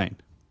we were playing.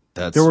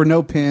 That's There were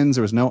no pins.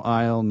 There was no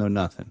aisle. No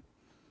nothing.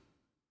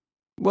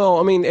 Well,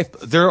 I mean, if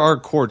there are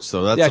courts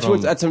though. That's yeah, what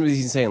I'm- that's what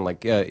he's saying.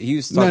 Like he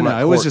was No, talking no,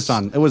 about it was courts. just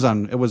on.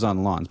 It was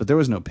on lawns, but there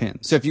was no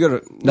pins. So if you go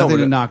to Nothing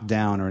to but, knock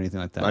down or anything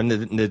like that.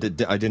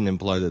 I didn't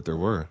imply that there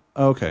were.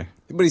 Okay.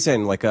 but he's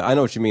saying like I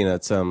know what you mean.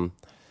 It's but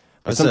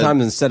I said-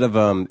 sometimes instead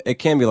of it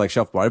can be like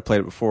shuffleboard. I played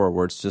it before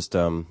where it's just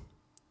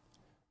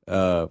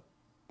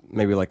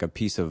maybe like a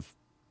piece of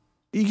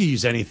You can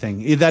use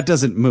anything. That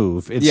doesn't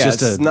move. It's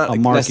just it's not a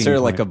marking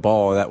necessarily point. like a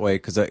ball that way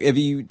because if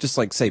you just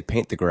like say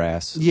paint the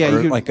grass, Yeah, or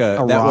you could- like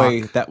a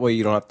that way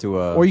you don't have to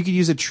Or you could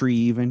use a tree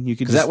even. You could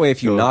because just that way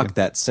if you go knock up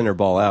that center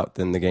ball out,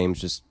 then the game's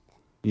just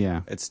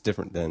yeah. it's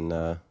different than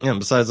Yeah.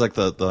 Besides, like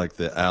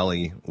the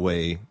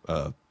alleyway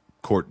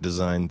court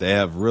design, they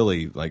have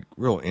really like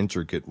real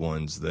intricate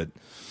ones that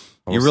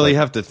you Almost really like-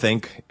 have to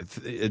think.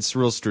 It's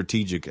real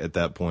strategic at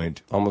that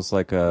point. almost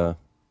like a.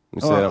 let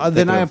me see, Oh, I'm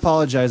then I thinking of-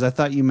 apologize. I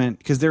thought you meant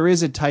because there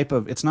is a type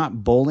of it's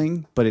not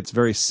bowling, but it's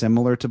very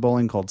similar to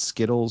bowling called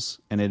Skittles,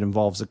 and it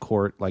involves a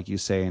court, like you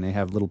say, and they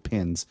have little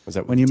pins. Was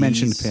that when with you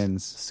mentioned Ds?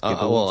 pins?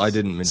 Well, I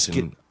didn't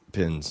mention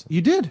pins.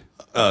 You did.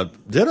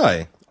 Did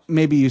I?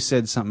 Maybe you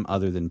said something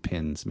other than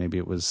pins. Maybe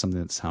it was something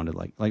that sounded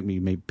like me.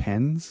 Maybe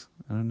pens.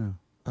 I don't know.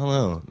 I don't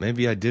know.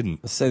 Maybe I didn't.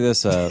 Let's say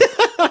this: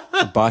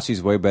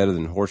 bocce's way better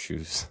than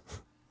horseshoes.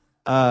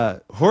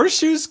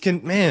 Horseshoes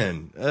can,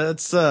 man.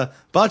 It's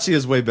bocce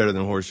is way better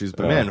than horseshoes,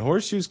 but man,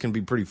 horseshoes can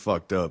be pretty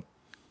fucked up.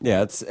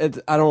 Yeah, it's.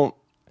 I don't.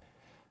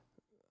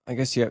 I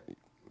guess you have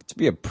to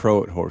be a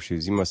pro at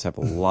horseshoes. You must have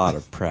a lot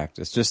of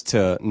practice just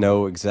to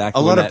know exactly.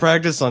 A when lot of that-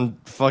 practice on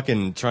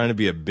fucking trying to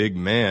be a big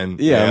man.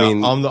 Yeah, I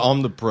mean-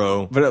 I'm the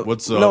pro. but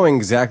what's up? knowing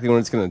exactly when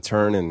it's going to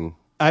turn and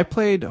I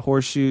played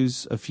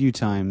horseshoes a few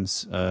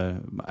times.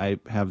 I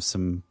have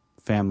some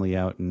family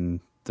out in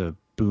the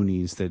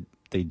boonies that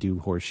they do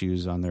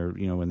horseshoes on their,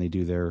 when they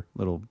do their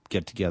little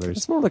get-togethers.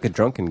 it's more like a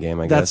drunken game.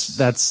 I guess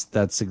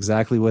That's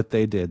exactly what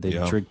they did. They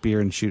Yeah. drink beer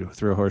and shoot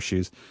through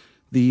horseshoes.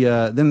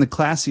 Then the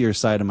classier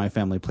side of my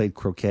family played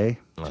croquet.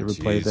 Did you ever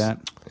play jeez. that?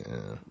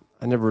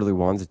 I never really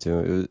wanted to.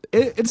 It was,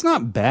 It's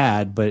not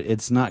bad, but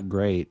it's not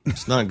great.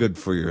 It's not good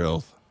for your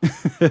health.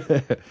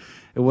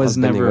 It was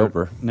bending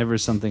over. never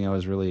something I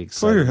was really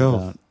excited your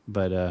health. about.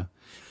 But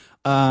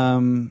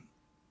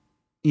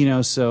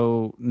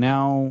so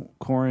now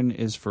Corin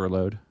is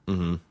furloughed,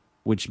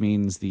 which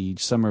means the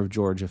summer of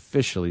George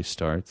officially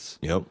starts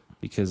Yep.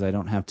 because I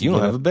don't have to. You don't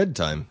get have up. a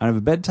bedtime. I don't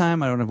have a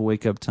bedtime. I don't have a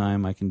wake up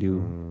time. I can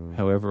do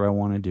however I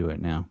want to do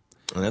it now.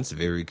 And that's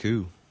very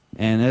cool.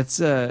 And it's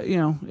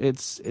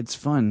it's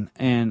fun.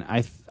 And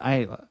I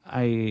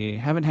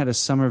haven't had a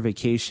summer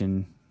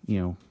vacation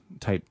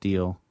type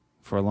deal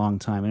for a long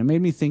time, and it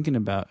made me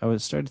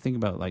started thinking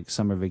about like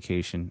summer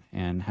vacation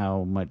and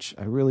how much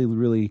I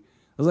really it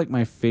was like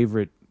my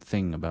favorite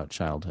thing about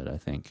childhood. I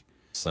think.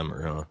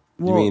 Summer, huh?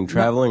 you mean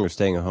traveling or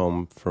staying at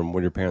home from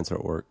when your parents are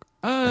at work?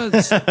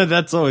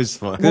 That's always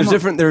fun.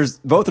 There's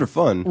both are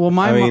fun. Well,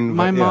 my but,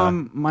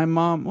 yeah.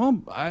 mom. Well,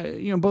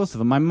 both of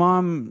them. My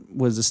mom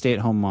was a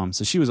stay-at-home mom,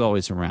 so she was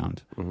always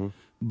around.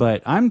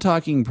 But I'm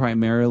talking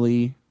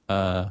primarily,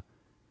 I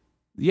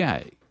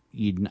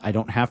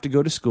don't have to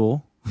go to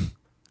school.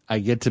 I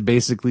get to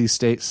basically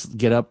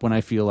get up when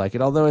I feel like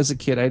it. Although as a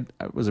kid,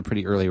 I was a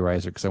pretty early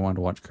riser because I wanted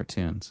to watch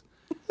cartoons.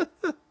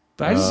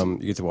 But I just, You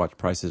get to watch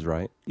Prices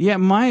Right. yeah,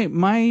 my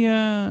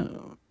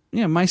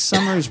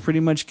summers pretty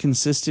much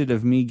consisted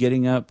of me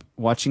getting up,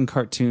 watching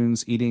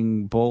cartoons,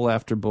 eating bowl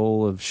after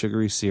bowl of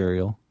sugary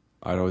cereal,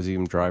 I'd always eat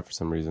them dry for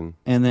some reason.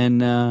 and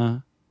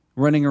then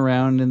running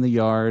around in the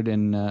yard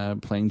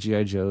and playing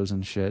G.I. Joes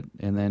and shit.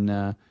 And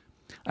then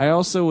I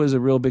also was a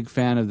real big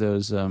fan of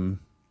those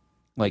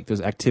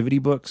those activity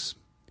books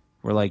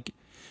where like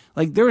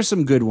there were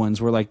some good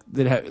ones where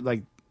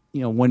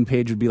one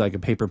page would be like a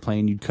paper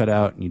plane you'd cut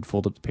out and you'd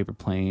fold up the paper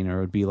plane, or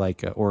it would be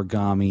like a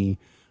origami,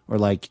 or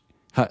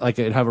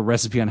it'd have a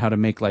recipe on how to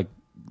make like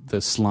the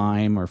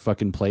slime or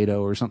fucking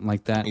Play-Doh or something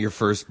like that. Your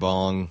first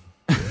bong.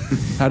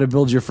 How to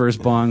build your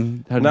first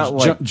bong, how to Not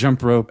like-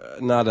 jump rope,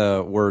 Not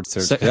a word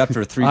search.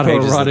 After 3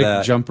 pages of autoerotic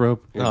that, jump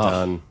rope. you're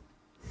done.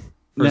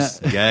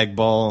 First Nah. gag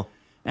ball.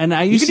 And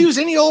I You used could to use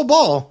any old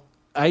ball.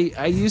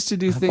 I used to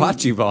do things.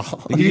 Bocce ball.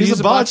 You could use use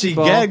a a bocce bocce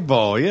ball. gag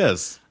ball,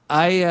 yes.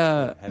 I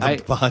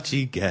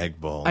Bocce gag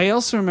ball. I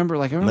also remember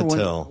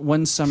Mattel.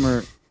 one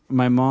summer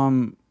my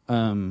mom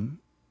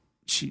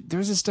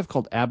there's this stuff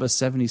called ABBA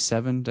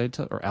 77, did I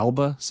tell, or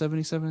Alba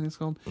 77 I think it's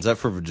called. Is that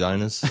for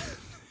vaginas?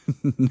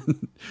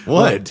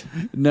 What?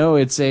 No,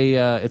 it's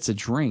a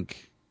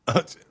drink.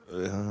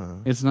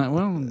 It's not.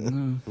 Well,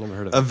 Never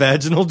heard of A it.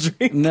 vaginal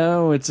drink?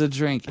 no, it's a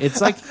drink. It's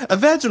like A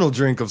vaginal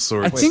drink of I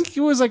sorts. think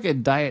it was like a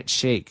diet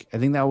shake. I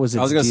think that was. Its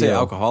I was going to say deal.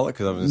 alcoholic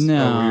because I was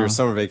No. we were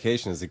summer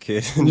vacation as a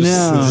kid.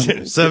 No,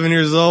 7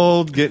 years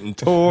old, getting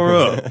tore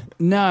up.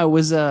 no, it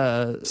was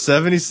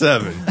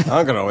 77.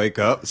 I'm going to wake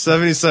up.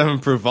 77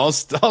 proof. I'll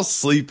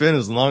sleep in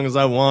as long as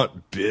I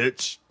want,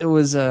 bitch. It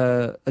was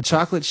a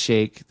chocolate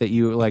shake that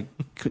you like.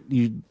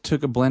 You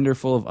took a blender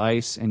full of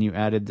ice and you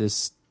added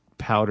this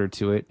powder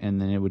to it, and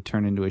then it would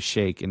turn into a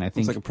shake. And I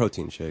think It's like a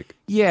protein shake.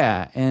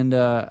 yeah, and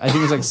I think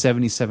it was like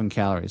 77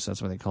 calories.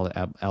 That's why they call it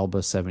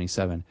Alba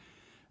 77.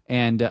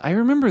 And I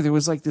remember there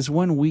was like this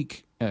one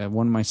week,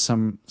 one of my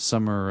summer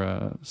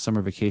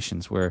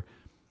vacations, where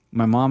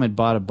my mom had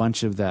bought a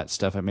bunch of that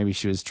stuff. Maybe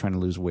she was trying to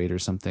lose weight or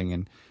something,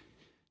 and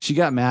she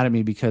got mad at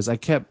me because I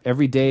kept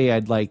every day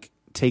I'd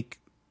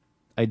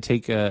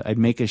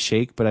make a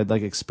shake, but I'd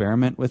like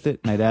experiment with it,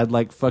 and I'd add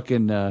like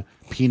fucking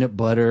peanut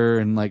butter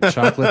and like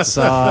chocolate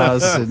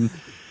sauce, and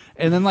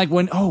then like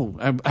when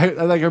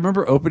I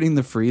remember opening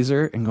the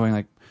freezer and going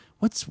like,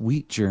 what's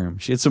wheat germ?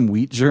 She had some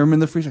wheat germ in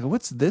the freezer. I go,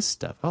 what's this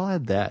stuff? I'll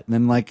add that, and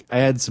then like I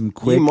had some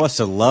quick. You must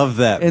have loved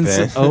that, and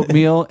Ben. some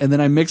oatmeal, and then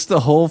I mixed the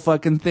whole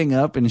fucking thing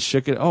up and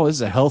shook it. Oh, this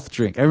is a health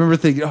drink. I remember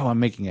thinking, oh, I'm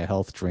making a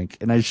health drink,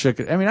 and I shook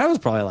it. I mean, I was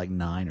probably like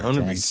 9 or 10. I'm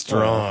going to be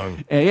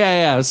strong.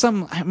 Yeah.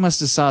 I must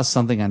have saw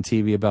something on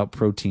TV about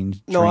protein.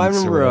 No, I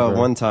drinks or remember whatever.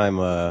 one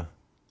time.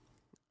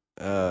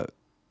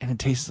 And it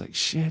tastes like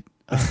shit.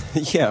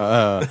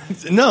 Yeah.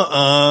 No,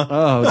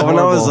 Oh, it's When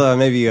I was horrible.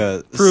 maybe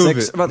Prove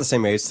 6, it. about the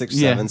same age, 6,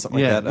 7, something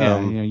yeah, like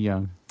that. Yeah,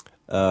 young.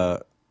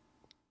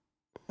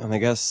 And I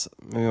guess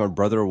maybe my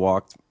brother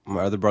walked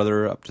my other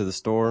brother up to the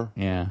store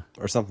Yeah.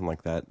 or something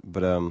like that.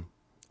 But I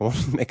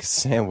wanted to make a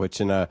sandwich,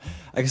 and I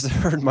guess I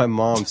heard my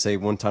mom say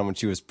one time when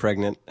she was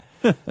pregnant,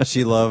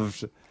 she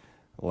loved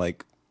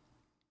like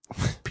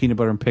Peanut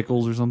butter and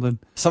pickles or something.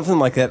 something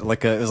like that. It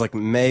was like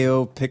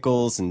mayo,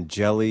 pickles, and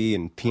jelly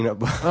and peanut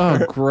butter.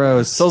 Oh,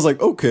 gross. So I was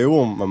like, okay,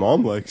 well, my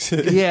mom likes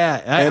it.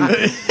 Yeah. And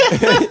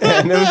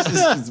it was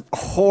just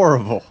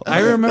horrible.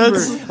 I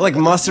remember. Like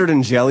mustard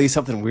and jelly,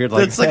 something weird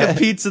like that's that. like a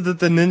pizza that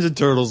the Ninja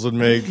Turtles would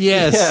make.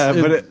 Yes. Yeah,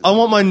 but I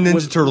want my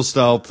Ninja Turtle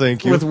style,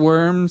 thank you. with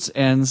worms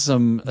and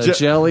some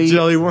jelly.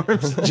 Jelly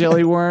worms.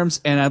 Jelly worms.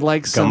 And I'd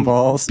like some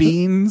Gumballs.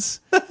 beans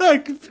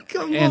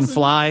and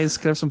flies.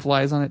 Could have some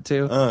flies on it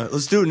too.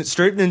 Let's do it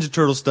straight Ninja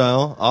Turtle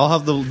style. I'll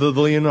have the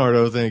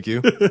Leonardo, thank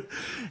you.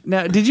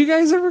 Now, did you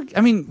guys ever?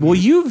 I mean, well,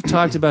 you've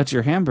talked about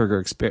your hamburger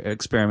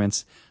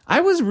experiments.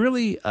 I was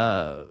really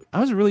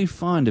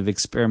fond of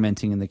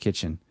experimenting in the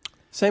kitchen.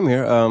 Same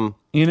here.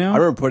 You know, I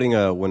remember putting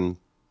when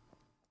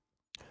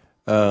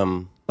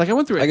like I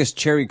went through. I guess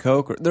cherry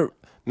Coke or there.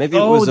 Maybe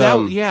it Oh, was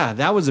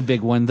that was a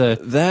big one.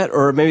 that,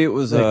 or maybe it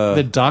was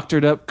The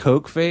doctored up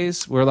Coke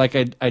phase, where like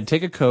I'd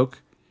take a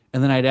Coke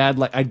and then I'd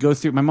add I'd go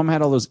through. My mom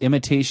had all those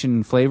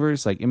imitation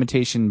flavors, like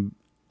imitation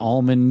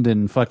almond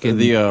and fucking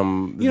the you know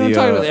what I'm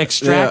talking about,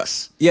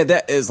 extracts. Yeah,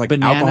 that is like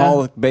Banana.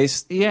 alcoholic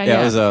based. Yeah, It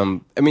yeah. was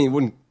I mean, you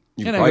wouldn't.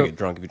 You'd And I probably go- get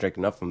drunk if you drank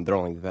enough of them. They're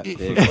only that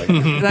big. Like,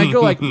 And I'd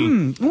go like, I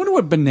wonder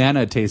what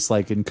banana tastes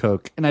like in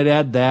Coke, and I'd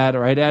add that,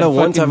 or I'd add No,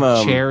 one fucking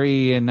time,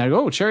 cherry, and I'd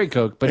go, cherry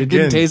Coke, but it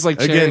didn't taste like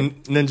cherry. Again,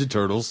 Ninja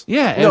Turtles.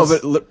 Yeah, no,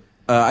 it's- but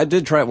I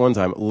did try it one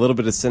time. A little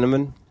bit of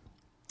cinnamon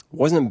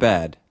wasn't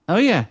bad. oh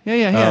yeah.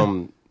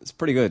 It's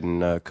pretty good.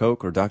 And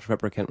Coke or Dr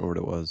Pepper, I can't remember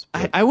what it was.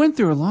 But I went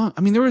through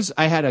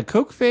I had a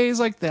Coke phase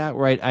like that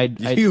where I'd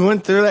You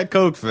went through that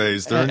Coke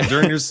phase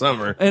during your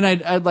summer. and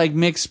I'd like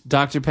mix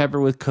Dr.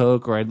 Pepper with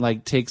Coke, or I'd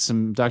like take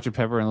some Dr.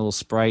 Pepper and a little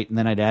Sprite, and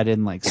then I'd add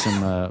in like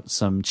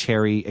some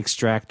cherry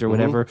extract or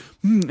whatever.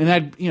 And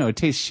it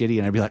tastes shitty,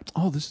 and I'd be like,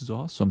 oh, this is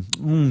awesome.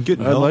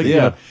 Getting I like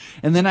healthy. it.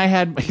 And then I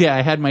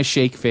had my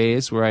shake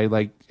phase where I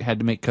like had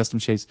to make custom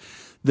shakes.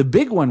 The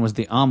big one was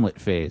the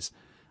omelet phase.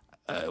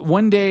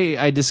 One day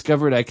I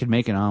discovered I could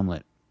make an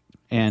omelet,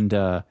 and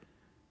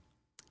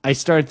I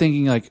started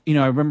thinking I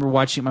remember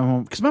watching my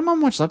mom, because my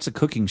mom watched lots of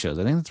cooking shows.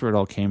 I think that's where it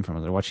all came from.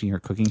 They're watching her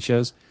cooking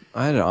shows.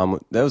 I had an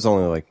omelet. That was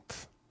only like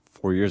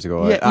 4 years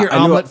ago. Yeah, your I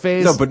knew omelet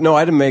phase? No, but no,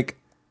 I can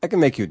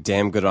make you a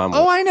damn good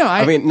omelet. Oh, I know.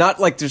 I mean, not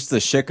like just the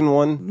chicken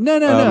one. No,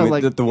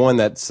 like- the one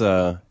that's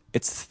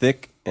it's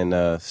thick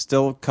and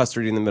still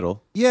custardy in the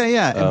middle.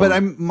 Yeah.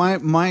 But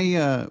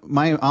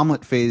my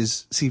omelet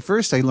phase. See,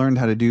 first I learned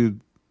how to do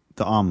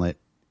the omelet,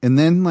 and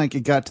then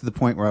it got to the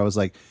point where I was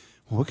like,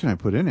 well, what can I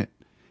put in it?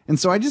 And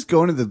so I just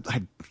go into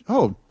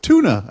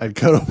tuna. I'd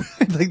cut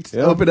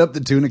open up the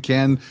tuna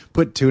can,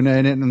 put tuna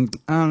in it, and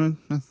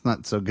that's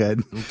not so good.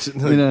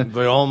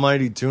 The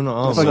almighty tuna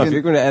omelet. So if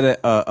you're going to add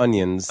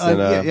onions, then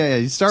yeah.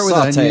 You start with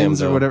saute onions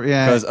them, or though, whatever.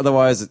 Yeah, because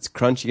otherwise it's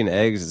crunchy and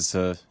eggs. It's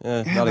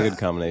not a good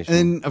combination.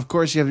 and then of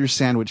course you have your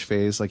sandwich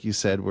phase, like you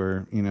said,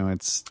 where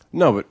it's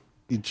no, but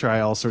you try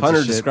all sorts Hunter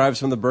of shit. describes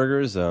some of the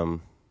burgers.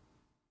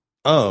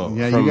 Yeah, From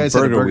you guys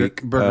Burger had a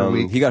Week. burger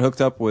week. He got hooked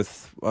up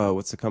with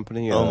what's the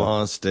company?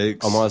 Omaha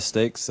Steaks. Omaha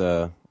Steaks.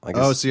 I guess.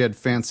 Oh, so you had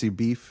fancy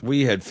beef.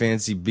 We had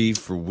fancy beef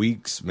for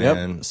weeks,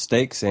 man. Yep,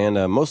 steaks and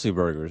mostly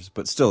burgers,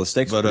 but still the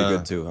steaks are But, pretty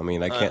good too. I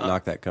mean, I can't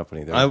knock that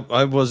company there.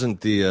 I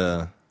wasn't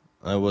the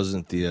I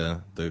wasn't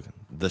the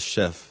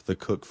chef, the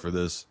cook for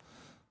this.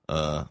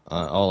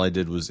 All I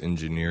did was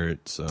engineer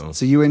it. So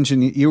you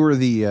were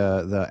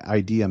the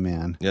idea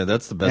man. yeah,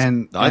 that's the best.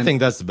 And I think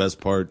that's the best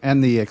part.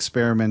 And the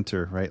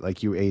experimenter, right?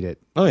 Like you ate it.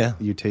 Oh yeah,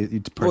 You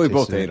Well, we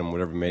both partasted in ate it. them,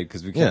 whatever made,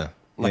 because we can't.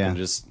 I'm not Yeah. gonna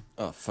just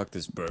fuck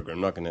this burger. I'm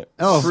not gonna.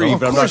 Oh, free, of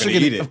but I'm not course gonna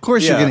you're eat it. Of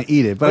course you're Yeah. gonna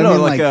eat it, but Well, I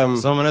no, mean,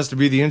 like someone has to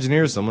be the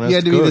engineer. Someone has you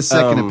had to to be cook. the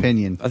second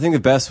opinion. I think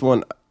the best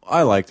one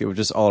I liked. It was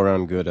just all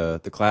around good.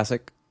 The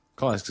classic.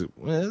 Classic.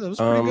 Yeah, that was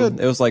pretty good.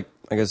 It was like,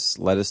 I guess,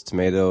 lettuce,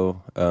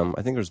 tomato. I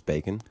think there was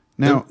bacon.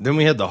 Now, Then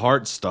we had the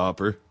heart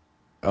stopper.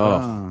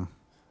 that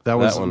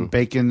was one.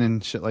 bacon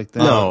and shit like that.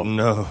 No.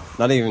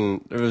 Not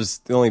even. It was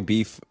the only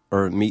beef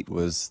or meat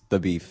was the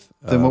beef.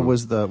 Then what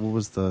was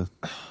the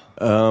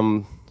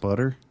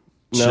butter?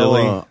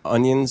 No,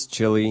 onions,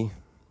 chili,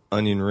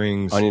 Onion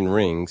rings. onion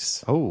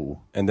rings, Oh,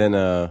 and then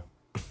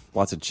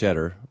lots of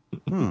cheddar,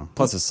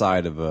 plus a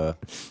side of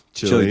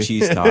Chili. chili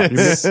cheese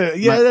tops.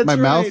 my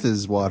mouth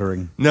is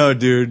watering. No,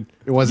 dude.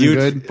 It wasn't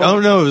good?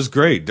 Oh no, it was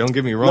great. Don't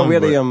get me wrong. No, we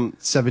had but a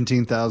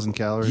 17,000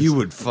 calories. You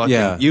would fucking.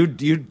 Yeah.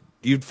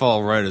 You'd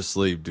fall right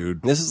asleep,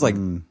 dude. This is like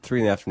 3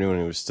 in the afternoon,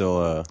 and it was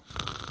still.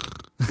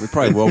 We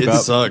probably woke It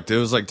up. sucked. It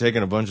was like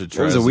taking a bunch of. It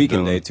was a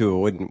weekend trazodone. day too.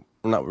 We're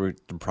not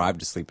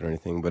deprived of sleep or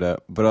anything, but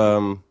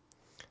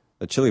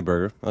a chili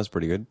burger that was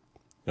pretty good.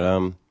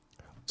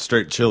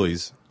 Straight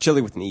chilies.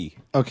 Chili with an E.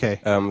 okay.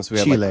 So we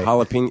had Chile. like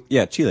jalapeno.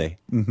 Yeah, chile.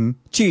 Mm-hmm.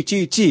 Chi.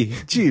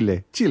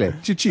 Chile,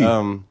 chichi.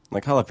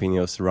 Like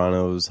jalapenos,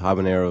 serranos,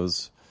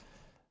 habaneros.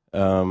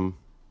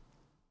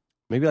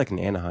 Maybe like an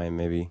Anaheim,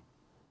 maybe.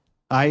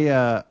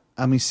 Let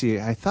me see.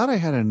 I thought I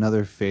had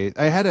another phase.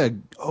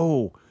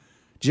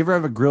 Did you ever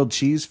have a grilled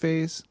cheese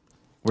phase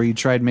where you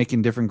tried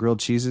making different grilled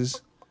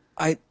cheeses?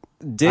 I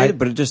did,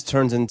 but it just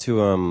turns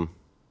into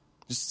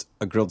just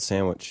a grilled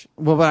sandwich.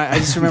 Well, but I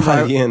just remember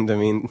By the end, I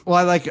mean,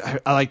 well,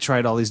 I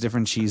tried all these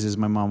different cheeses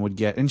my mom would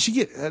get, and she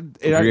get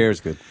Gruyere is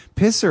good.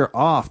 piss her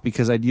off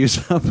because I'd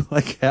use up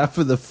like half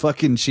of the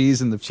fucking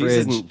cheese in the Cheese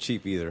fridge. isn't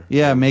cheap either.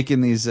 Yeah,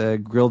 making these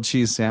grilled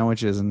cheese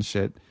sandwiches and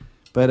shit.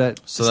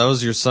 But So that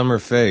was your summer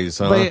phase,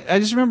 huh? but I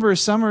just remember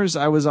summers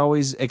I was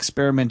always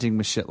experimenting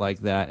with shit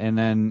like that, and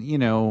then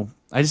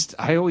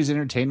I always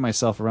entertained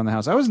myself around the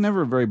house. I was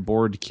never a very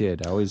bored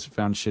kid. I always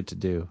found shit to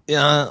do.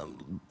 Yeah,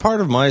 part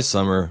of my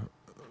summer,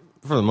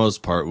 for the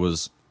most part,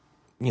 was,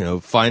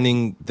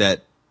 finding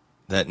that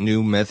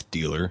new meth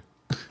dealer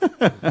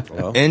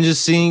and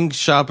just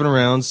shopping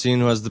around, seeing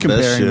who has the best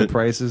Comparing shit. the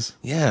prices.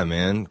 Yeah,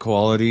 man,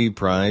 quality,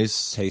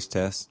 price, Taste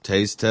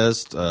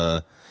test.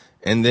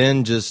 and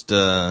then just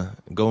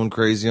going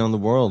crazy on the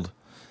world.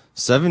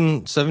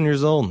 7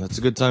 years old. That's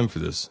a good time for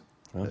this.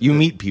 You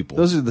meet people.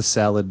 Those are the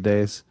salad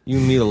days. You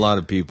meet a lot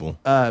of people.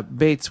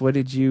 Bates, what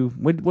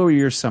were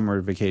your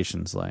summer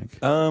vacations like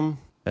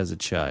as a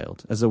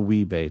child, as a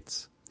wee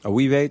Bates? A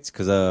wee Bates,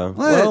 because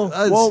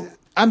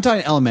I'm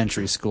talking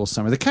elementary school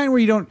summer, the kind where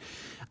you don't.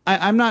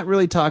 I'm not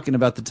really talking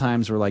about the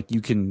times where like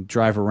you can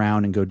drive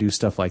around and go do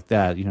stuff like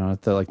that.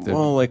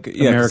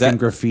 American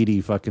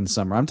graffiti fucking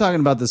summer. I'm talking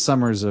about the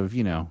summers of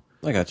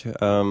I got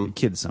you.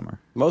 kid summer.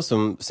 Most of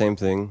them, same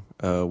thing.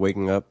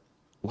 Waking up.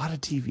 A lot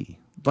of TV,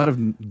 a lot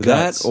of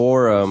guts, That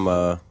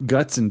or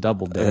guts and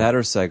Doubleday. that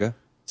or Sega.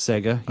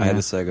 Sega. I had yeah.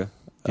 a Sega.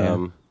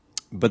 Yeah.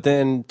 But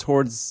then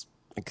towards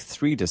like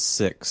 3 to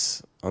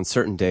 6 on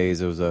certain days,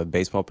 it was a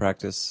baseball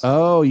practice.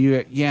 Oh,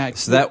 yeah.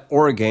 So that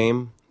or a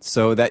game.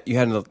 So that you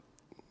had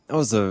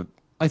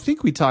I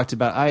think we talked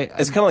about.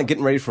 It's kind of like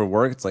getting ready for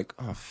work. It's like,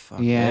 oh fuck,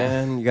 Yeah.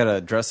 man, you gotta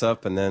dress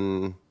up and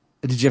then.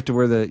 Did you have to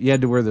wear you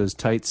had to wear those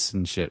tights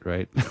and shit,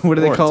 right? What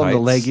do they Or call them? The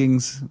tights.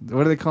 leggings.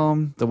 What do they call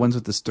them? The ones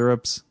with the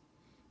stirrups.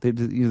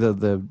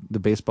 The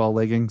baseball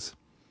leggings.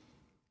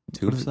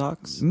 Tube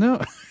socks?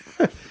 No,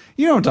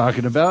 you know what I'm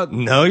talking about.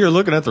 No, you're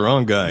looking at the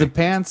wrong guy. The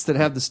pants that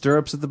have the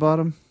stirrups at the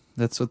bottom.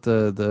 That's what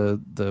the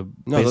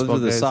No, baseball those are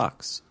the guys-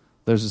 socks.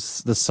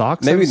 There's the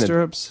socks. Maybe Maybe the-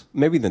 stirrups.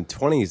 Maybe in the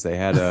 20s they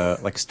had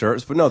like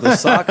stirrups, but no, the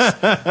socks.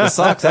 The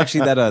socks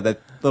actually that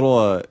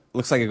little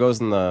looks like it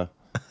goes in the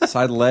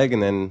side of the leg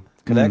and then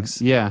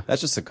connects. Yeah,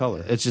 That's just a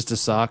color. it's just a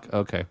sock.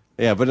 Okay.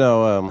 Yeah, but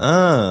no.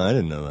 I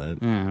didn't know that.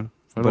 Yeah.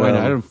 What But, do I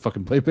know? I don't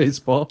fucking play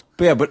baseball.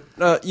 But yeah, but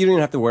you don't even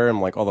have to wear them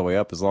like all the way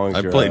up as long as I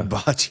you're. played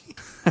bocce.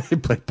 I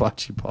play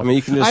bocce ball. I mean,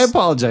 you can just- I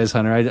apologize,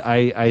 Hunter.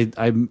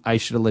 I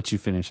should have let you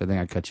finish. I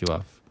think I cut you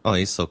off. Oh,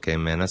 it's okay,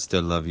 man. I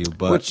still love you,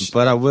 but Which-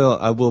 I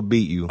will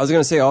beat you. I was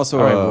gonna say also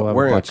All right, we'll have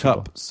wearing a bocce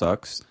cup ball.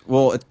 sucks.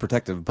 Well, it's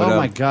protective. But, Oh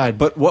my God.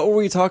 But what were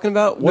we talking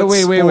about? No, What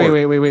wait.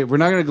 sport? We're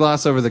not going to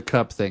gloss over the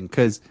cup thing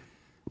because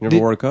You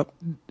never wore a cup?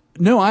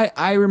 no,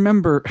 I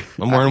remember.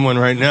 I'm wearing one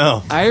right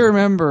now. I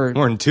remember. I'm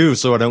wearing 2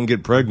 so I don't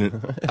get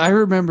pregnant. I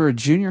remember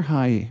junior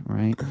high,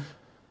 right?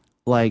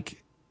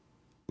 Like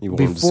You wore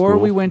them to before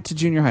school? we went to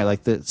junior high,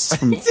 like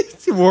from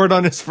He wore it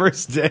on his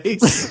first day.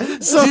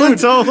 Someone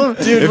told him,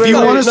 if Wait, you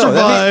no, want to no,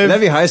 survive, that'd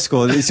be high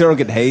school. At least you don't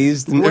get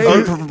hazed. And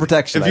for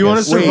protection. if you want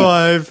to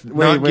survive, Wait,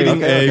 not wait,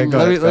 getting okay, egged.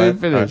 let me Go ahead.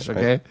 finish, All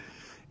right. okay?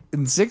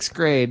 In 6th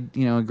grade,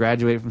 I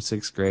graduated from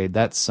 6th grade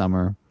that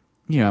summer.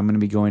 I'm going to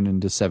be going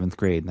into 7th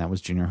grade, and that was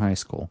junior high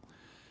school.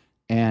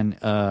 And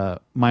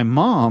my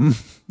mom,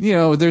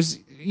 there's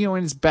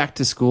when it's back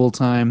to school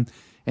time,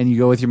 and you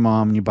go with your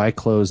mom and you buy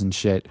clothes and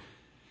shit.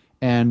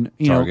 And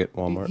Target,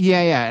 Walmart.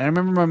 Yeah. And I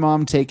remember my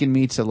mom taking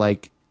me to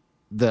like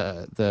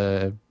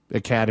the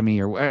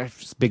academy or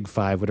Big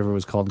Five, whatever it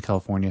was called in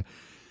California.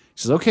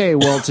 She says, "Okay,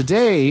 well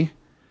today,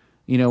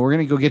 we're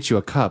gonna go get you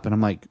a cup." And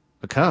I'm like,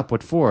 "A cup?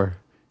 What for?"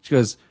 She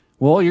goes,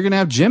 "Well, you're gonna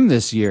have gym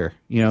this year.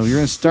 You're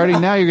gonna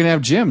starting now. You're gonna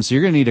have gym, so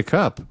you're gonna need a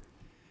cup."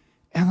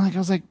 And I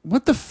was like,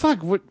 "What the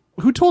fuck? What?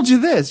 Who told you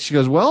this?" She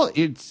goes, "Well,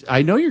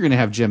 I know you're gonna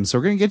have gym, so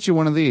we're gonna get you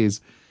one of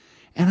these."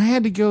 And I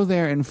had to go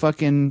there and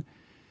fucking,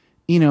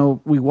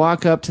 we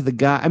walk up to the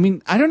guy. I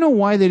mean, I don't know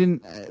why they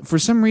didn't. For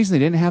some reason, they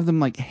didn't have them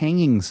like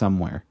hanging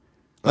somewhere.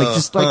 Like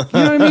just like you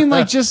know what I mean,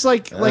 like just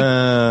like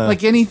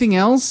anything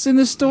else in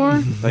the store.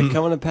 They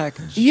come in a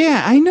package.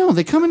 Yeah, I know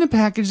they come in a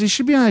package. They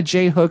should be on a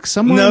J hook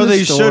somewhere. No, in the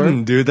they store.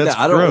 shouldn't, dude. That's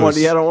I don't gross. want.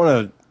 Yeah, I don't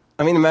want to.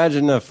 I mean,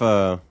 imagine if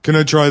Can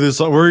I try this?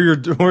 Where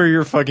are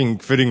your fucking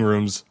fitting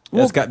rooms?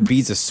 it's got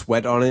beads of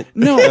sweat on it.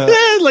 No,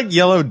 Like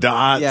yellow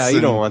dots. Yeah, you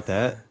don't want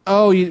that.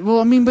 oh, well,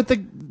 I mean, but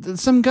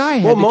some guy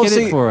had to get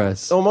it for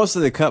us, Oh, most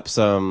of the cups.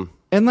 and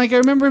like I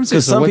remember him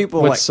saying, some "What,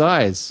 people what like-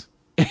 size?"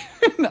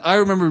 I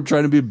remember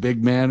trying to be a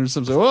big man or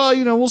something. Well,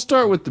 we'll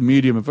start with the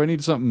medium. If I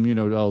need something,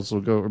 I'll also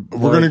go.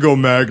 We're gonna go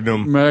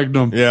Magnum.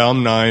 Magnum. Yeah,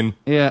 I'm 9.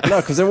 Yeah. No,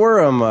 because there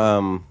were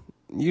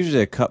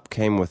usually a cup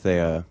came with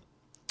a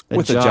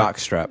jock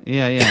strap.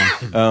 Yeah.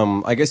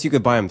 I guess you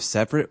could buy them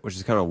separate, which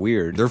is kind of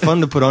weird. They're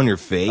fun to put on your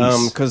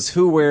face. Because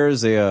who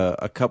wears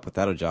a cup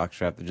without a jock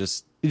strap? They're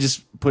just You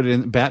just put it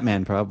in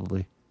Batman,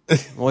 probably.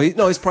 well,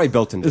 he's probably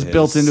built into. It's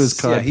built into his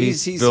Yeah,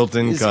 codpiece. he's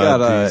Built-in he's got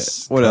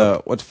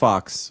codpiece. what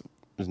Fox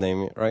his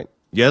name, right?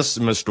 Yes,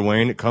 Mr.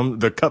 Wayne.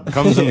 The cup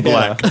comes in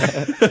black.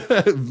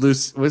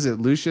 Was it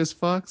Lucius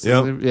Fox?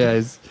 Yep.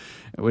 Yeah.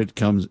 It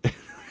comes.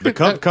 The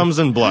cup comes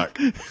in black.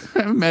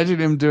 Imagine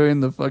him doing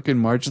the fucking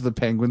March of the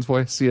Penguins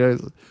voice.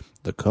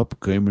 The cup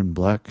came in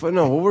black. But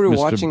no, what were we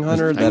watching,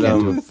 Hunter? I That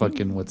can't do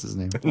fucking what's his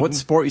name? what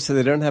sport you said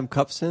they don't have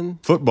cups in?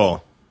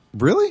 Football.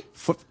 Really?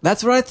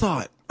 That's what I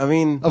thought. I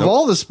mean, Of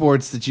all the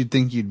sports that you'd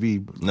think you'd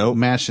be Nope.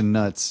 mashing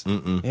nuts.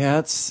 yeah,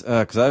 it's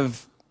because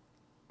I've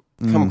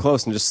come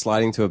close and just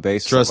sliding to a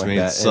base. or Trust something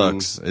me, like it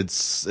that,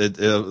 sucks.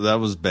 That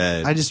was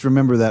bad. I just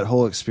remember that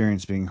whole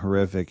experience being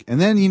horrific.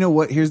 And then, you know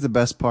what? Here's the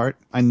best part.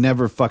 I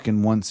never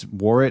fucking once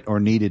wore it or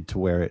needed to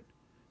wear it.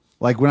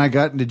 Like when I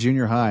got into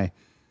junior high,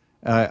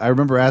 I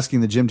remember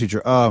asking the gym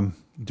teacher,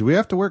 do we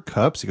have to wear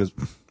cups? He goes,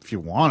 if you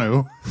want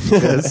to.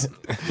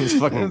 He's a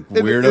fucking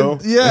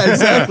weirdo. Yeah,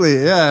 exactly.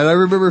 Yeah. And I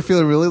remember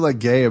feeling really like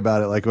gay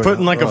about it. Like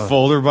Putting like a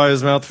folder by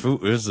his mouth. Who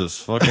is this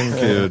fucking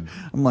kid?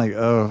 I'm like,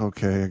 oh,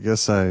 okay. I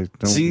guess I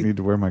don't See- need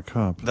to wear my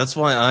cup. That's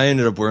why I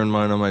ended up wearing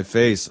mine on my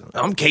face.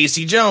 I'm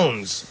Casey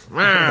Jones.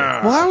 Well,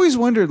 I always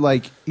wondered,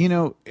 like, in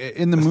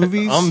the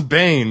movies, I'm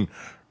Bane.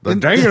 The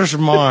day is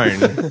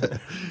mine.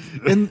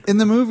 in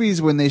the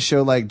movies when they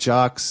show like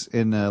jocks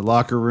in a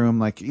locker room,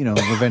 like,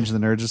 Revenge of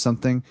the Nerds or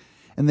something,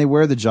 and they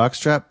wear the jock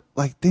strap,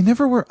 like they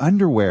never wear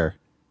underwear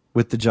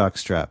with the jock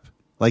strap.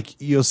 Like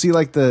you'll see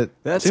like That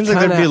Seems like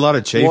there'd be a lot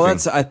of chafing. Well,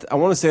 I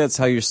want to say that's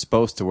how you're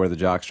supposed to wear the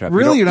jock strap.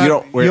 really you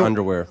don't wear you don't-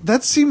 underwear.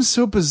 That seems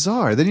so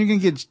bizarre. Then you're gonna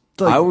get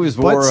like I always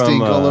butt wore,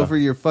 stink all over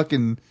your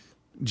fucking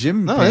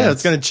gym. Oh pants. yeah,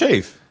 it's gonna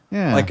chafe.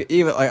 Yeah. Like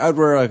even like I'd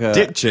wear like a.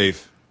 Dick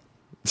chafe.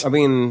 I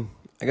mean,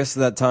 I guess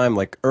at that time,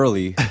 like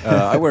early,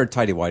 I wear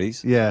tighty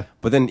whities. Yeah.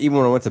 But then even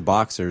when I went to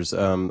boxers,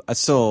 I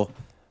still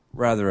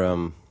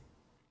rather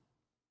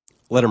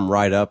let them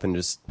ride up and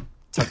just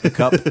tuck the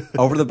cup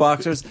over the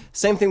boxers.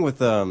 Same thing with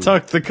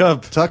Tuck the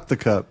cup. Tuck the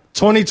cup.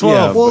 2012.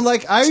 Yeah. Well,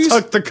 like I used,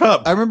 Tuck the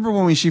cup. I remember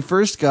when she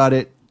first got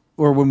it,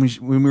 or when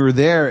we were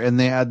there and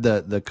they had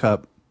the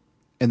cup,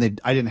 and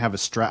I didn't have a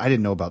strap. I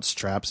didn't know about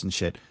straps and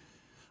shit.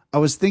 I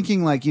was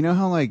thinking, like, you know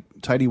how like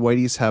tighty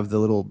whities have the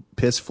little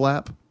piss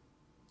flap.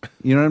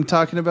 You know what I'm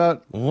talking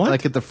about? What?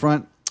 Like at the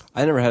front.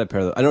 I never had a pair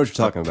of those. I know what you're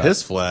talking about.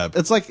 Piss flap.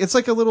 It's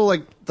like a little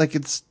like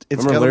it's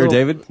Remember got a Larry little,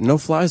 David? No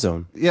fly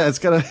zone. Yeah, it's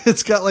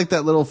got like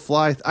that little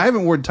fly. I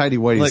haven't worn tighty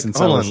whities Like, since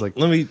I hold was on.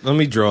 like. Let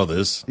me draw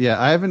this.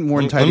 Yeah, I haven't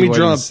worn Let tighty me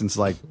draw- whities since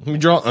like. Let me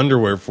draw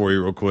underwear for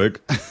you real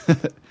quick.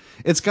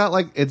 It's got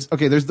like it's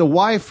okay. There's the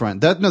Y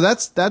front. That's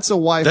a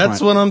Y front.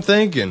 That's what I'm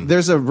thinking.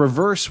 There's a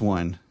reverse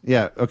one.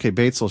 Yeah. Okay.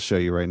 Bates will show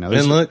you right now.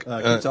 And look,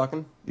 Keep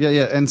talking. Yeah.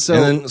 Yeah. And so.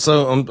 and then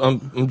so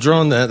I'm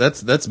drawing that.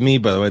 That's me,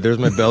 by the way. There's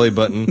my belly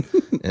button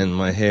and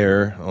my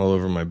hair all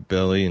over my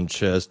belly and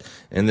chest,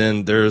 and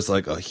then there's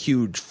like a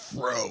huge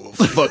fro of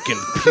fucking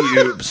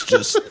pubes,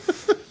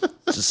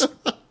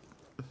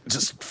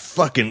 just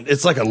fucking.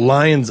 It's like a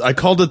lion's. I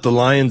called it the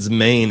lion's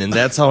mane, and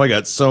that's how I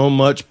got so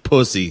much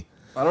pussy.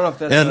 I don't know if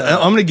that's And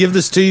I'm gonna give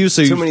this to you.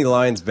 So too you, many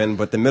lines, Ben.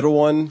 But the middle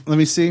one, let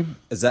me see.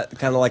 is that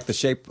kind of like the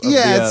shape? Of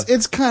Yeah. the,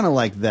 It's kind of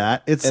like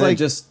that. It's and like it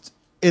just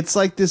it's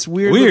like this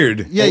weird.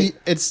 Weird. Yeah.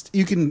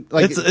 You can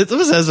like. it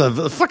has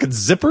a fucking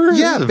zipper.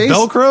 Yeah,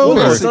 Velcro. well,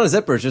 no, or- it's not a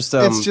zipper. It's just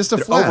a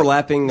they're flap.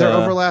 overlapping. They're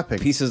overlapping.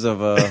 pieces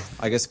of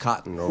I guess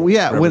cotton. Or Well,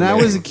 yeah. whatever When I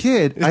they was are. a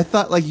kid, I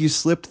thought like you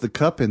slipped the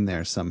cup in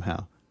there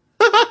somehow.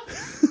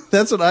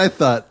 That's what I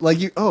thought. Like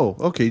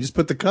okay, you just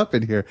put the cup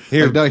in here.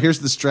 Like, no, here's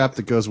the strap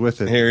that goes with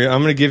it. Here,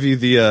 I'm gonna give you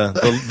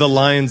the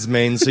lion's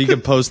mane so you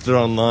can post it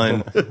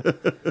online.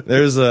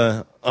 There's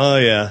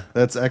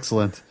That's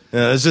excellent.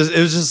 Yeah, it was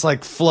just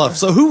like fluff.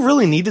 So who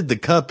really needed the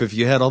cup if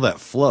you had all that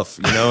fluff?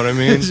 You know what I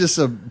mean? It's just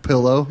a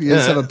pillow. You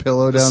just have a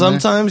pillow down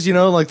Sometimes,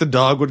 like the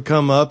dog would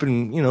come up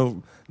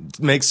and,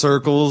 make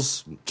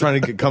circles,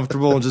 trying to get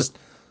comfortable and just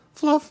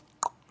fluff,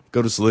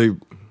 go to sleep.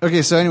 there.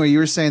 Okay, so anyway, you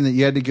were saying that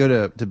you had to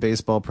go to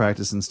baseball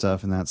practice and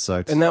stuff, and that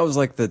sucked. And that was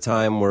like the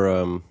time where,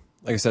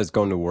 like I said, it's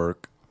going to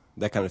work.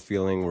 That kind of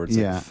feeling where it's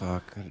like,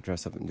 fuck, I gotta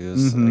dress up and do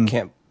this. I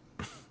can't.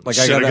 Like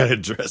I gotta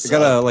dress up.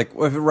 gotta like if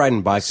we're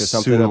riding bikes or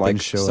something. Suit up I'm like,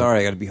 and show sorry,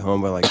 I gotta be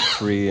home by like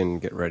 3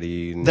 and get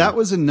ready. And That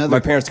was another.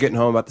 my parents getting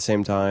home about the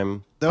same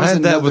time. That I was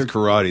had that another- with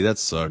karate. That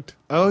sucked.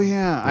 Oh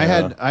yeah, I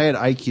had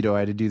Aikido. I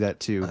had to do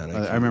that too. had I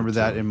Aikido, remember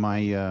that too. in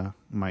my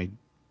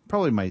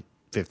probably my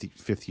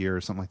fifth year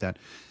or something like that.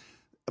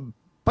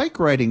 Bike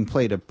riding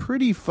played a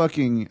pretty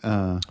fucking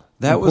That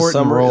was important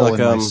summer, role like, in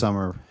my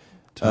summer.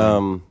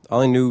 Time. I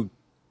only knew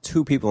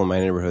 2 people in my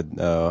neighborhood.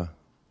 That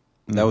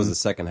was the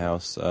second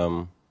house.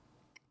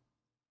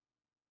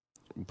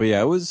 But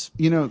yeah, it was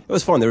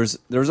fun. There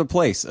was a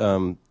place.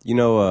 It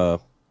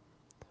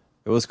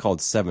was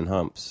called Seven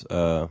Humps.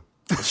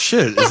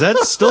 Shit, is that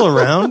still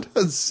around?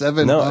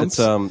 7 No, Humps.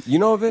 it's you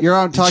know of it? You're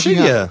out talking.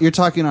 yeah. You're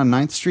talking on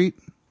 9th Street.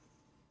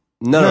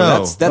 No,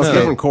 that's Okay. a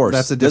different course.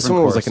 That's a This different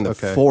one was course. like in the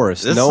Okay.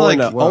 forest. It's No one,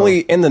 like- only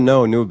in the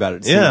know knew about it.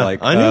 It seemed Yeah, like,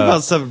 I knew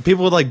about stuff.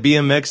 People would like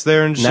BMX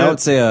there and shit. Now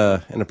it's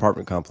an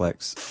apartment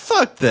complex.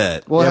 Fuck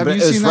that. Well, Yeah, have but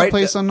you it was seen that right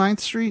place th- on 9th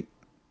Street?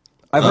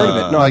 I've heard of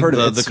it. No, I've heard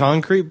of it. the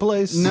concrete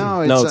place.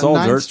 No, it's, No, it's on all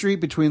 9th dirt. Street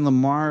between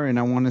Lamar and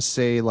I want to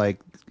say like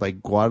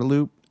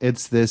Guadalupe.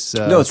 It's this.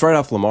 No, it's right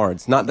off Lamar.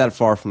 It's not that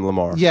far from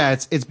Lamar. Yeah,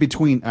 it's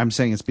between. I'm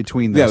saying it's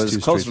between those Yeah, but it's two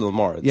closer streets. to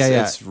Lamar. It's,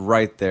 Yeah. It's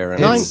right there.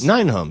 And nine, it's-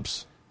 nine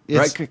humps.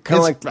 It's- right, kind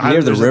of like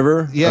near the there's a-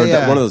 river. Yeah, or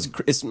yeah. One of those.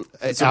 It's really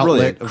a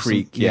outlet of some-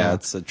 creek. yeah.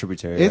 It's a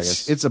tributary. I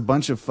guess. It's a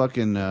bunch of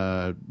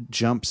fucking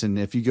jumps, and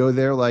if you go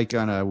there like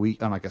on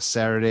like a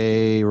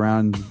Saturday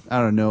around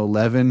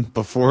 11,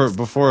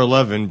 Before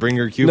 11, bring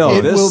your coupon. No,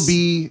 it this- will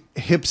be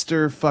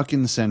hipster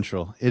fucking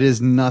central. It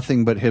is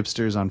nothing but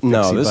hipsters on fixie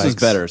No, this bikes. was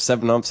better.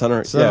 7 Humps,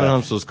 Hunter. Seven yeah.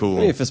 humps was cool.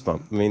 Give me a fist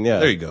bump. I mean, yeah.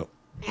 There you go.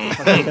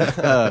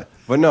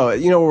 But no,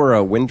 you know where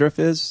Windriff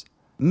is?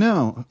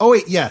 No. Oh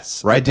wait,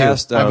 yes, Right I do.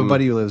 past, I have a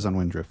buddy who lives on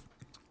Windriff.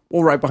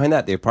 Well, right behind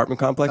that, the apartment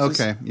complexes.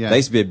 Okay, yeah. There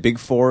used to be a big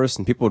forest,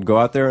 and people would go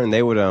out there, and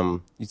they would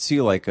you'd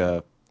see like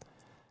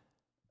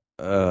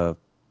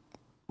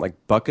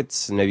like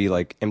buckets and maybe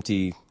like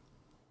empty,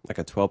 like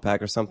a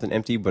 12-pack or something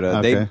empty, but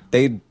Okay.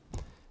 they'd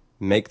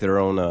make their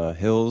own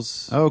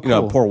hills. Oh, You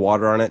know, cool. pour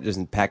water on it,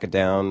 just pack it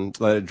down,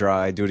 let it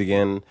dry, do it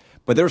again.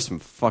 But there were some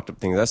fucked up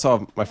things. I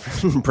saw my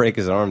friend break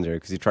his arm there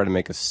because he tried to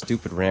make a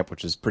stupid ramp,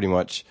 which is pretty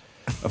much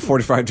a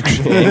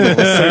 45-degree angle.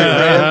 So he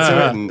ran to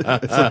it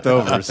and flipped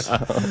over.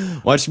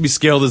 So. Watch me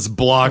scale this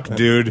block,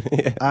 dude.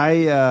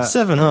 I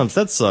 7 humps.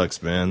 That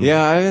sucks, man.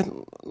 Yeah, I had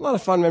a lot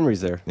of fun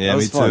memories there. Yeah, That me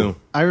was fun. too.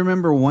 I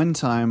remember one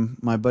time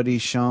my buddy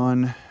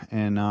Sean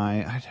and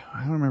I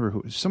don't remember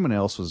who, someone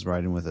else was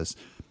riding with us.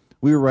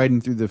 We were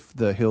riding through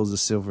the hills of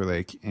Silver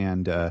Lake,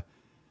 and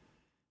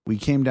we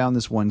came down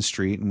this one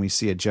street, and we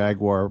see a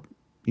Jaguar.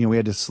 You know, we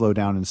had to slow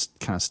down and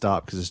kind of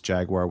stop because this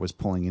Jaguar was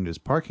pulling into his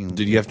parking lot.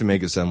 Did you have to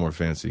make it sound more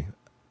fancy?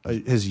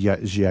 His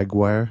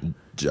Jaguar?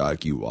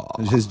 Jaguar.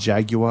 His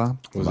Jaguar?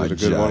 Was My it a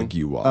good one?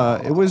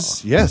 Jaguar. It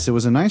was, yes, it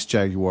was a nice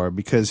Jaguar,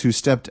 because who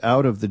stepped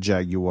out of the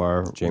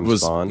Jaguar? James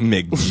was Bond.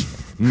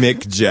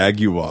 Mick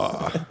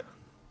Jaguar.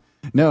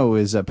 No, it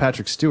was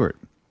Patrick Stewart.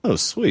 Oh,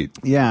 sweet.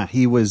 Yeah,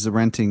 he was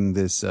renting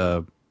this,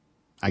 I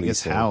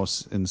guess, Leasehold.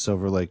 house in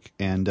Silver Lake.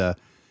 And I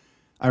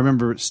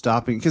remember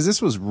stopping, because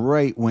this was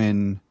right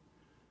when,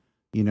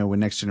 when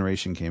Next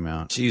Generation came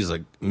out. Jeez,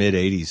 like mid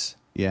 80s.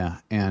 Yeah,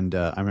 and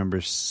I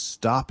remember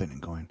stopping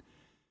and going,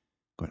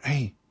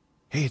 hey,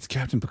 it's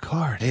Captain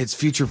Picard. Hey, it's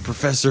future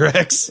Professor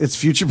X. It's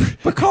future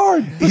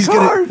Picard! He's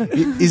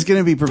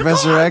gonna be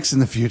Professor X in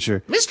the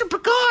future. Mr.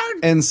 Picard.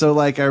 And so,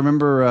 like, I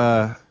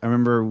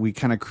remember we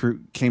kind of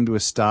came to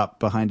a stop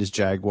behind his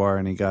Jaguar,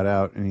 and he got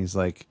out, and he's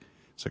like,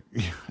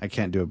 I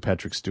can't do a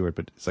Patrick Stewart,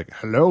 but it's like,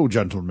 hello,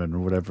 gentlemen, or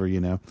whatever,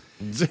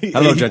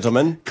 Hello,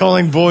 gentlemen.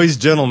 Calling boys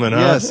gentlemen, huh?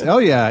 Yes. Oh,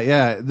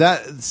 yeah.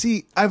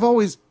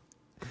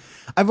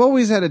 I've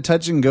always had a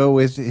touch and go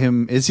with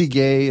him. Is he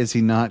gay? Is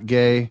he not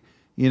gay?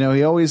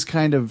 He always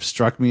kind of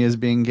struck me as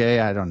being gay.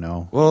 I don't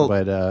know. Well,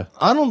 but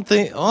I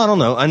don't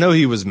know. I know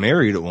he was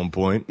married at one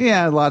point.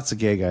 yeah, lots of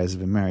gay guys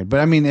have been married.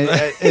 But I mean,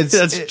 it's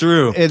That's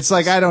true. It's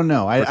like, I don't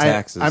know.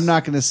 taxes. I'm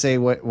not going to say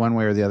one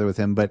way or the other with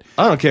him, but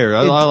I don't care.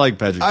 I like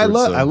Patrick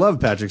Stewart. I love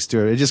Patrick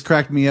Stewart. It just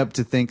cracked me up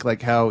to think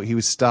like how he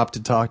was stopped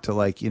to talk to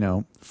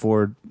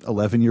 4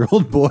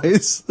 11-year-old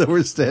boys that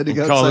were standing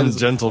outside. Call him his-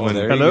 gentlemen.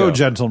 Well, there you Hello, go.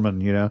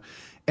 gentlemen.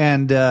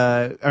 And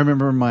I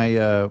remember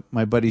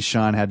my buddy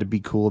Sean had to be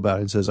cool about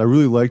it and says, I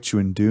really liked you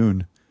in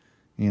Dune,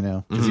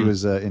 because he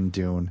was in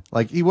Dune.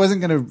 Like, he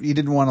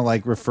didn't want to,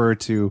 like, refer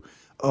to,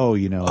 oh,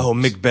 you know. Oh,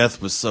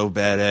 Macbeth was so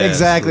badass.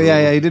 Exactly.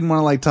 Yeah. He didn't want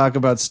to like talk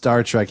about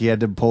Star Trek. He had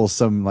to pull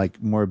some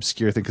like more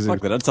obscure thing because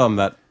Fuck that. I'll tell him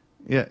that.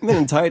 yeah. Men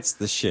in tights,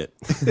 the shit.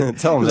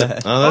 Tell him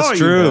that. Oh, that's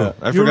true.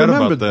 I forgot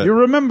about that. You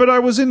remembered I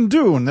was in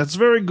Dune. That's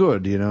very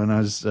good. You know, and I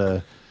was.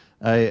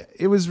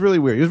 It was really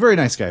weird. He was a very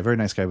nice guy.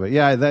 But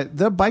yeah,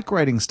 the bike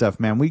riding stuff,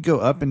 man. We go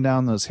up and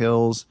down those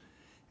hills,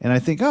 and I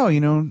think, oh, you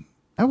know,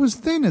 I was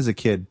thin as a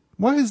kid.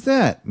 Why is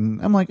that? And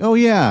I'm like, oh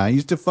yeah, I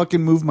used to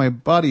fucking move my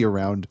body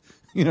around,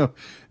 you know,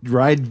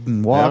 ride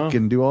and walk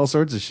and do all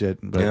sorts of shit.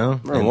 But, Yeah.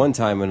 I remember one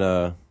time in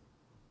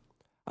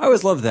I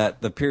always loved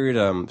that, the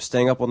period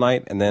staying up all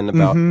night and then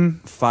about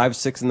 5,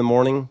 6 in the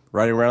morning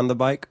riding around the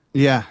bike.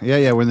 Yeah.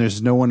 When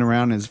there's no one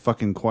around and it's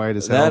fucking quiet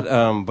as hell.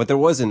 That but there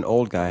was an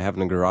old guy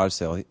having a garage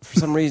sale. For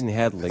some reason he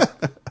had like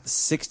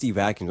 60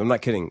 vacuums. I'm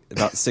not kidding,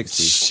 about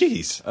 60.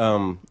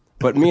 Jeez.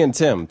 But me and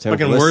Tim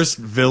Fucking worst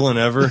villain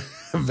ever.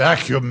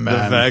 Vacuum man.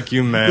 The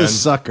vacuum man. The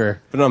sucker.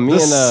 But no, me The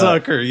and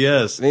sucker,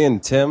 yes. me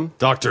and Tim,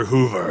 Dr.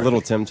 Hoover.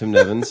 little Tim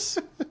Nevins,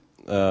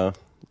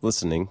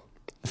 listening.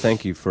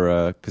 Thank you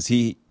for because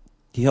he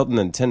held a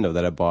Nintendo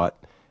that I bought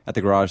at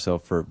the garage sale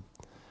for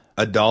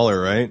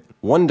 $1, right?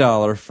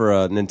 $1 for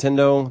a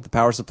Nintendo, the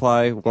power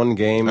supply, one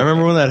game, I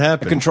remember when that a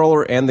happened.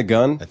 controller, and the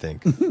gun. I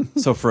think.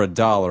 So for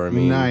 $1, I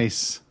mean,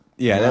 Nice.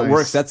 yeah, Nice. that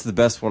works. That's the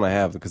best one I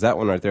have because that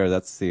one right there,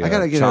 that's the I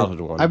gotta get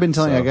childhood one. I've been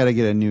telling you I So, gotta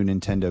get a new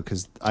Nintendo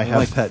because I have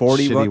like that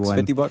 40 shitty bucks, one.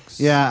 50 bucks.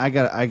 Yeah, I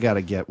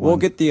gotta get one. We'll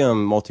get the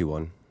multi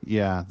one.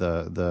 Yeah,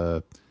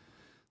 the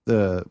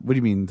what do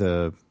you mean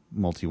the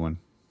multi one?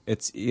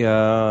 It's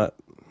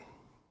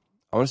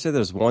I want to say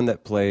there's one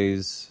that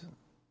plays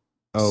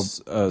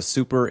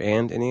Super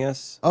and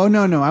NES. Oh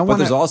no, I But want.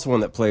 there's also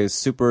one that plays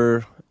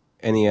Super,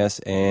 NES,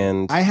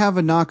 and I have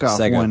a knockoff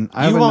Sega. one.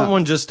 You want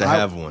one just to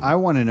have one. I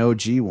want an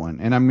OG one,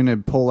 and I'm gonna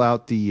pull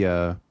out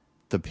the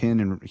pin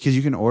and because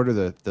you can order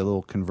the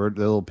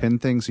little pin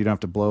thing, so you don't have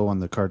to blow on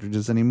the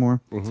cartridges anymore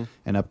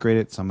and upgrade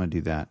it. So I'm gonna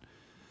do that.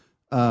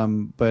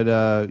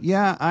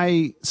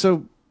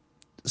 So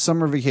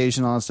summer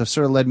vacation, all that stuff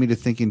sort of led me to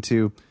thinking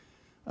too.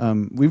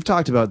 We've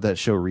talked about that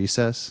show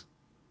Recess.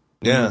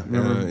 Yeah.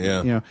 Remember?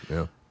 Yeah. You know,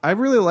 Yeah. I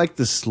really like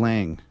the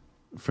slang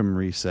from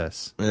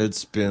Recess.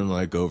 It's been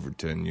like over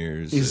 10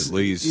 years at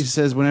least. He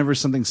says whenever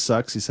something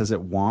sucks, he says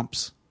it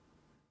womps.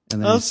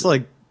 And That's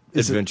like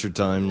is it- Adventure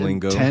Time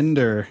lingo.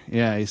 Tender.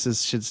 Yeah, he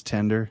says shit's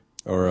tender.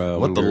 or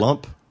What the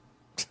lump?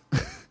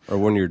 or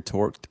when you're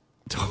torqued.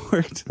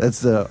 Torqued. That's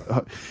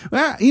the.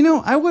 Well, you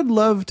know, I would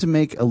love to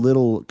make a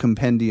little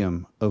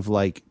compendium of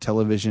like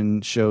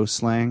television show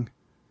slang.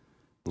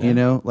 Yeah. You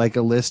know, like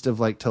a list of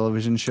like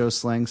television show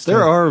slang stuff.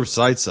 There are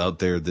sites out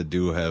there that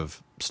do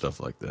have stuff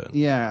like that.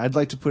 Yeah, I'd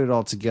like to put it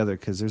all together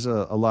because there's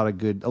a lot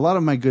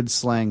of my good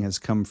slang has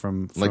come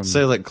from Like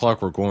say like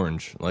Clockwork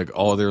Orange, like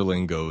all their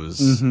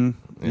lingos.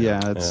 Yeah,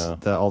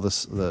 that's all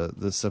this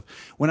the stuff.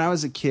 When I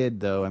was a kid,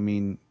 though, I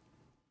mean,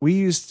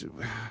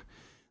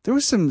 there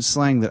was some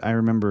slang that I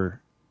remember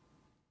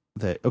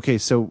that. Okay,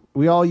 so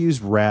we all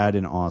used rad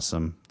and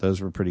awesome; those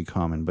were pretty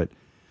common. But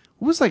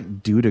what was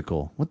like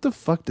Dudical? What the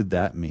fuck did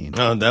that mean?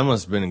 Oh, that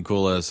must have been in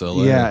cool ass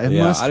LA. Yeah, it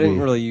must. I didn't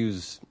be. really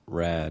use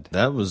rad.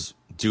 That was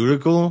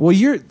Dudical. Well,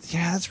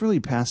 that's really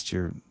past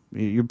you're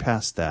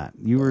past that.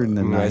 You were in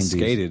the I mean, I 90s.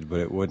 skated, but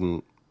it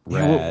wasn't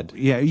Yeah, well, rad.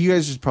 yeah, you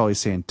guys are probably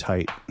saying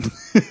tight.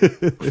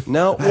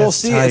 No, well,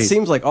 see, tight. it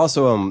seems like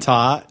also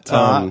Tot.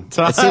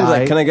 it seems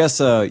like. Can I guess?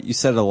 You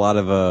said a lot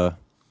of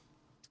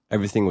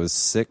everything was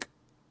sick.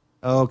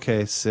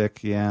 Okay,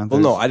 sick. Yeah.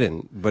 Well, no, I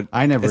didn't. But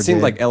I never It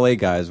seemed did. like LA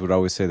guys would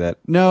always say that.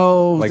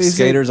 No, Like they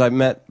say- skaters I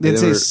met. They'd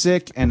say were,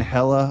 sick and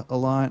hella a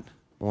lot.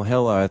 well,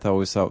 hella.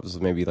 always thought it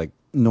was maybe like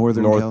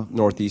Northern Cal-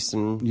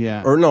 northeastern.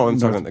 Yeah. Or no, I'm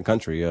talking North- about the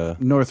country.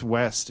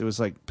 Northwest. It was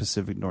like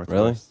Pacific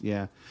Northwest. Really?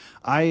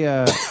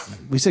 Yeah.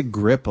 We said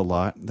grip a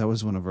lot. That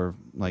was one of our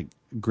like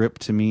grip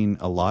to mean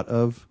a lot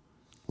of.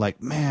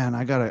 Like, man,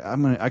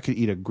 I could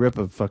eat a grip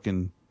of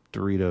fucking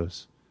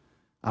Doritos.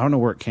 I don't know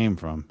where it came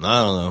from.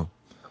 I don't know.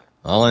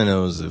 All I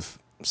know is if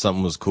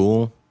something was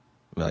cool,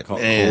 like, Cool.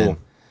 man,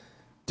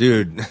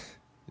 dude,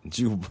 did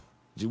you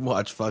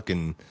watch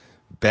fucking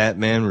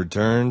Batman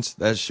Returns?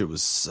 That shit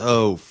was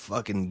so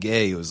fucking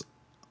gay. It was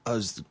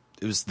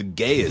the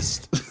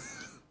gayest.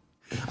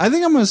 I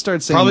think I'm gonna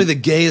start saying Probably the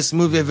gayest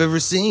movie I've ever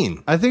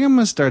seen. I think I'm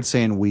gonna start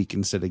saying weak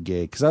instead of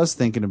gay because I was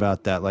thinking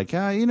about that. Like,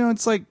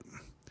 it's like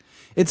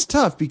it's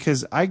tough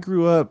because I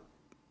grew up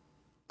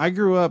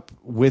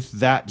with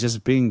that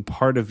just being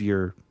part of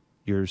your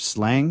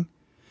slang,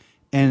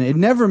 and it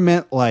never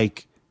meant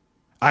like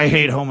I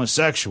hate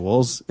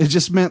homosexuals. It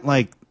just meant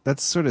like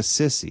that's sort of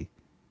sissy.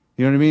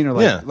 You know what I mean? Or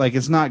like like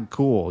it's not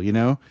cool. You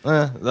know?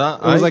 It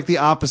was like the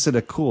opposite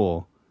of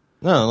cool.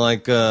 No,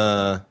 like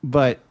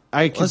But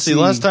I can let's see.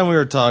 Last time we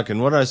were talking,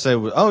 what did I say?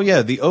 Oh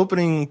yeah, the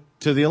opening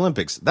to the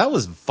Olympics. That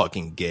was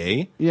fucking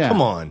gay. Yeah.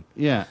 Come on.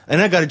 Yeah.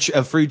 And I got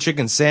a free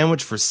chicken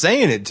sandwich for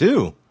saying it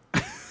too.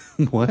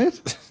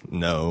 What?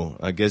 No,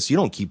 I guess you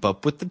don't keep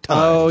up with the times.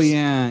 Oh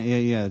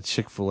yeah.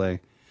 Chick-fil-A.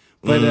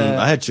 But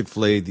I had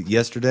Chick-fil-A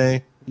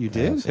yesterday. you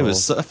did? It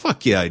was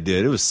fuck yeah, I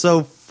did. It was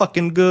so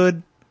fucking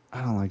good.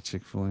 I don't like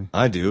Chick-fil-A.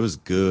 I do. It was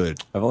good.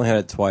 I've only had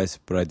it twice,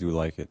 but I do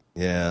like it.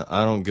 Yeah,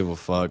 I don't give a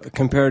fuck.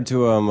 Compared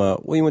to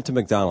you went to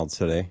McDonald's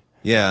today.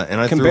 Yeah, and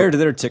I compared to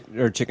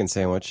their chicken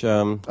sandwich,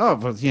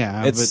 But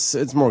yeah,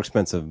 it's more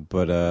expensive,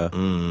 but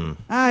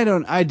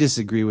I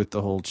disagree with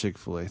the whole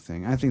Chick-fil-A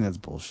thing. I think that's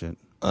bullshit.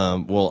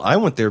 Well, I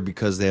went there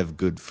because they have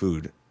good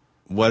food.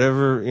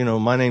 Whatever,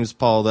 my name's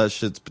Paul. That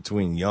shit's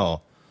between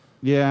y'all.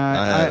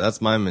 Yeah, that's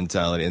my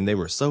mentality. And they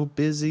were so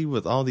busy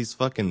with all these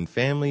fucking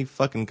family,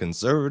 fucking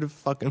conservative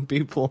fucking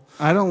people.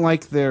 I don't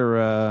like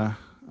I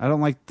don't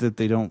like that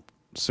they don't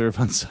serve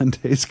on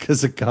Sundays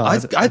because of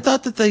God. I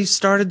thought that they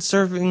started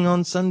serving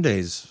on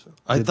Sundays.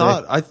 I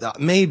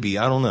thought maybe,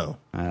 I don't know.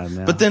 I don't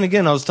know. But then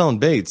again, I was telling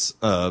Bates,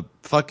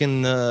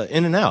 fucking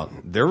In-N-Out,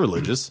 they're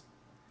religious.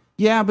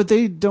 Yeah, but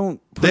they don't.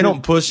 They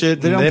don't push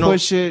it. They don't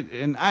push it,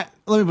 and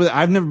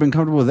I've never been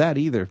comfortable with that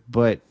either.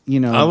 But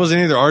I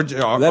wasn't either.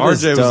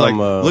 RJ was like,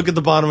 "Look at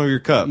the bottom of your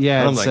cup."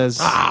 Yeah, and I'm it says,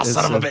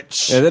 son of a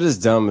bitch. Yeah, that is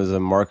dumb as a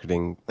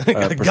marketing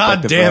perspective.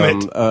 God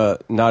damn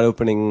it! Not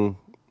opening.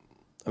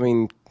 I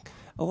mean,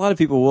 a lot of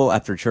people will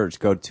after church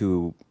go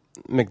to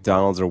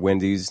McDonald's or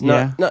Wendy's.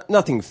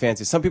 Nothing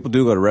fancy. Some people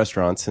do go to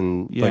restaurants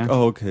and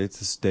okay, it's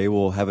this day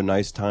we'll have a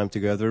nice time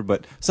together.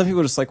 But some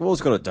people are just like, well,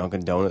 let's go to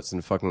Dunkin' Donuts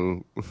and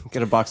fucking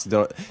get a box of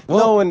donuts. A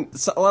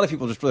lot of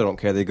people just really don't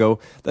care.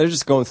 They're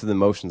just going through the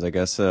motions, I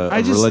guess.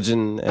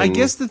 Religion. And, I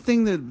guess the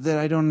thing that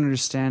I don't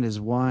understand is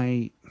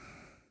why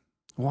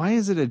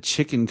is it a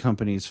chicken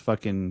company's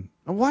fucking?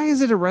 Why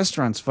is it a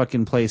restaurant's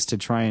fucking place to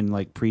try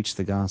and preach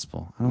the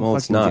gospel?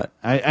 It's not.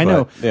 I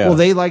know. Yeah. Well,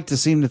 they like to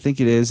seem to think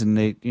it is, and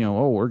they,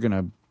 we're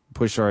gonna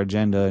push our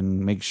agenda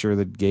and make sure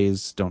that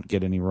gays don't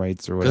get any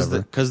rights or whatever.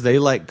 Because they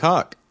like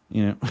cock.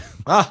 But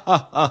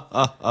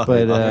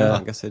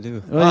I guess I do.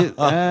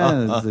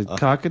 The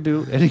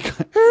cockadoo, any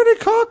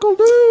cock will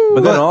do.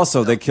 But then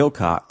also they kill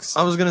cocks.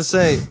 I was gonna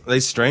say they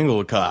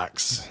strangle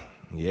cocks.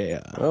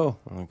 Yeah. Oh,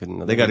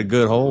 they got a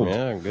good hold.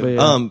 Yeah,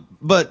 good.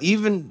 But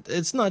even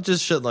it's not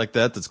just shit like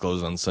that that's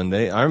closed on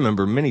Sunday. I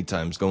remember many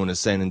times going to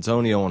San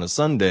Antonio on a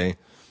Sunday,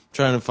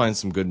 trying to find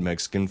some good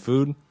Mexican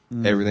food.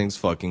 Everything's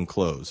fucking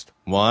closed.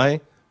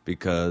 Why?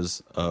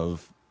 Because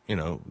of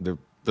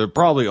they're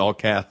probably all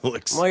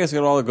Catholics. Well, I guess it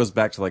all goes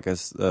back to what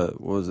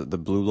was it, the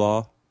blue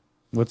law?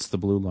 What's the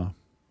blue law?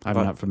 I'm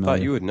not familiar. I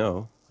thought you would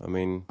know. I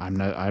mean, I'm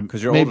not.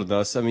 Because you're older than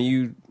us. I mean,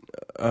 you.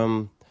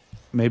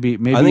 Maybe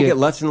I think it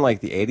left in the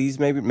 80s,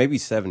 maybe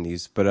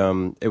 70s, but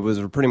it was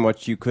pretty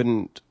much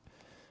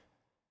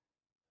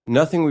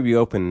nothing would be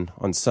open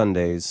on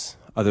Sundays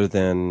other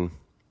than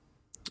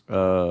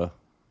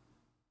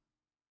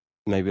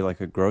maybe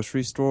like a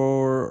grocery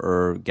store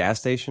or gas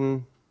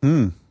station.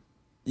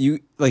 You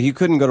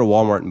couldn't go to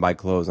Walmart and buy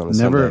clothes on a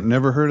Sunday.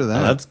 Never heard of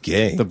that. Oh, that's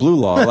gay. The blue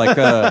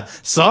law,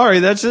 sorry,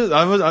 that's just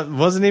I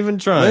wasn't even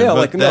trying. Yeah,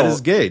 but that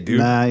is gay, dude.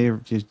 Nah,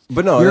 you're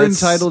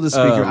entitled to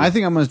speak. I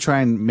think I'm going to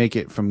try and make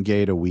it from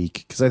gay to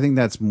weak because I think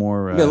that's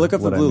more. Look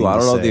up the blue law. I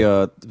don't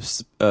know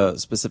the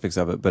specifics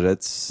of it, but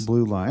it's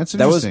blue law. That's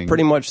that was interesting.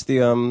 pretty much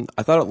the.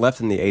 I thought it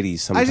left in the 80s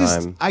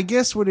sometime. I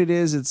guess what it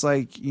is, it's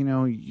like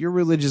your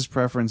religious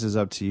preference is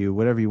up to you.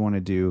 Whatever you want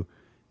to do.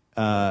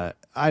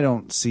 I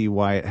don't see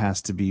why it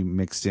has to be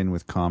mixed in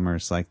with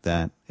commerce like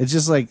that. It's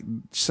just like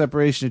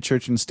separation of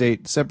church and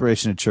state,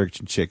 separation of church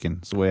and chicken.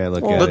 It's the way I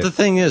look at it. But the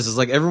thing is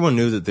everyone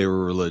knew that they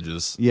were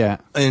religious. Yeah.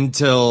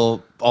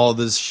 Until all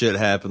this shit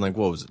happened.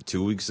 What was it,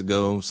 2 weeks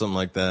ago? Something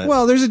like that.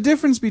 Well, there's a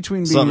difference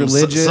between being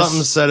religious.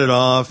 Something set it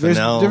off. There's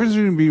a difference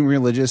between being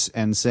religious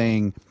and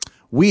saying,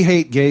 we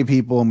hate gay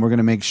people and we're going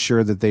to make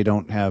sure that they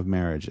don't have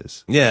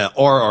marriages. Yeah,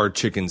 or our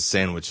chicken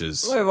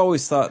sandwiches. Well, I've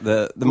always thought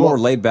that the more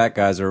laid back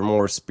guys are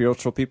more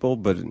spiritual people,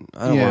 but I don't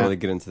want to really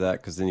get into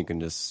that because then you can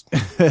just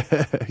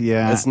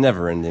it's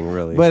never ending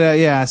really.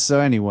 But so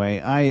anyway,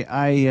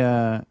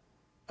 I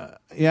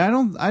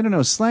don't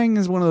know. Slang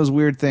is one of those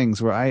weird things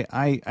where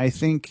I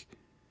think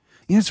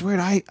it's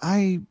weird.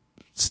 I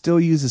still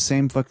use the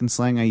same fucking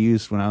slang I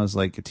used when I was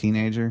like a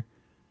teenager.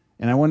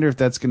 And I wonder if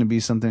that's going to be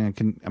something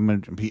I'm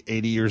going to be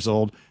 80 years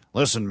old.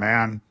 Listen,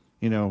 man,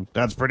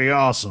 that's pretty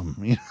awesome.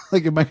 Am I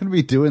going to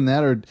be doing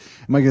that or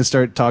am I going to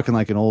start talking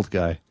like an old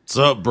guy? What's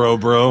up, bro?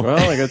 Well,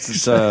 I guess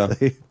it's,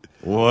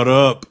 what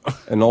up?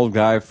 An old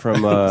guy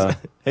from,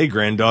 hey,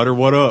 granddaughter,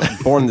 what up?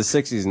 Born in the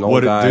 60s, an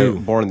old guy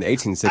born in the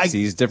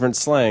 1860s, different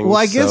slang. Well,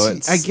 I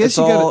guess it's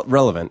all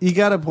relevant. You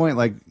got a point.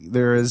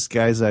 There is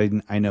guys I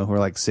know who are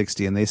like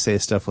 60 and they say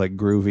stuff like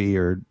groovy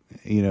or,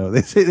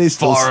 they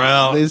still far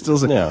out. They still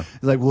say, yeah.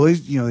 Like, well,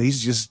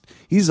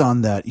 he's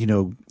on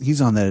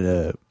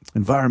that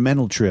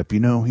environmental trip.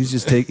 He's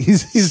just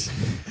he's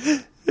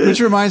which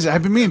reminds me,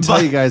 I've been meaning to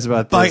tell you guys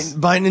about this.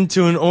 Biting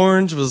into an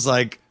orange was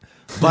like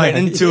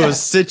biting into a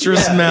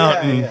citrus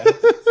mountain. Yeah.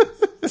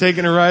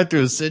 Taking a ride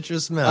through a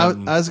citrus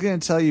mountain. I was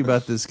going to tell you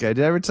about this guy.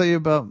 Did I ever tell you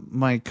about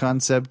my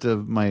concept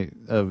of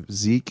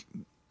Zeke?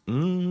 I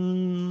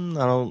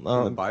don't.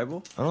 The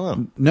Bible? I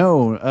don't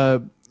know.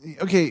 No.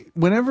 Okay.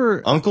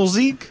 Uncle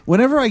Zeke.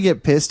 Whenever I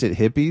get pissed at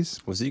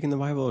hippies, was Zeke in the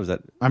Bible, or is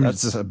that?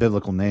 That's just a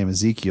biblical name,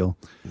 Ezekiel.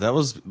 That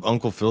was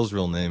Uncle Phil's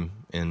real name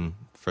in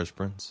Fresh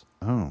Prince.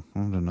 Oh, I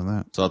didn't know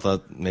that. So I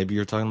thought maybe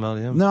you're talking about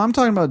him. No, I'm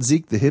talking about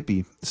Zeke the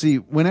hippie. See,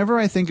 whenever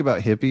I think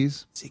about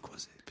hippies, Zeke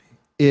was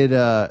a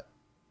hippie.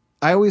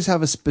 I always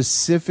have a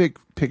specific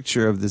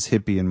picture of this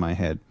hippie in my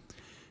head.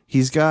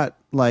 He's got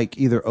like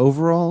either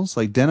overalls,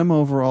 like denim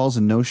overalls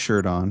and no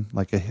shirt on,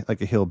 like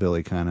a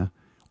hillbilly kind of.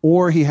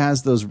 Or he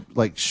has those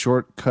like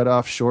short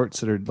cutoff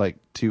shorts that are like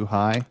too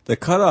high. The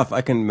cutoff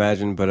I can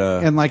imagine, but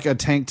and like a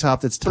tank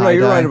top that's tie-dye. no,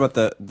 you're right about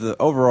the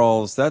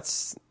overalls. That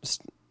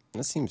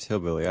seems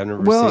hillbilly. I've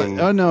never seen.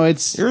 Oh no,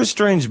 it's You're a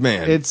strange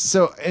man. it's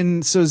so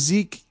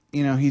Zeke,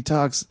 he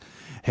talks,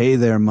 "Hey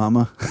there,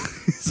 mama."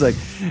 He's like,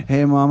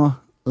 "Hey,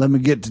 mama, let me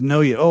get to know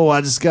you." "Oh,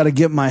 I just got to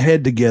get my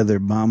head together,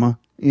 mama."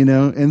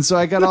 And so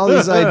I got all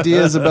these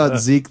ideas about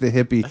Zeke the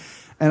hippie.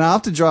 And I'll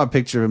have to draw a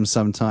picture of him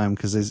sometime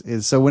because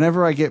so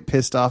whenever I get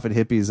pissed off at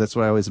hippies, that's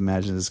what I always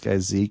imagine this guy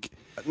Zeke.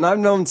 And I've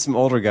known some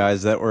older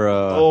guys that were.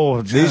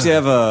 They used to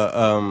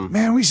have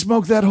Man, we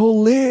smoked that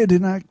whole lid,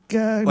 and I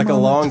got like a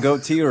long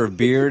goatee or a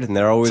beard, and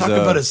they're always Talk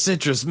about a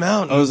citrus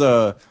mountain. I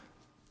was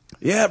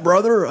yeah,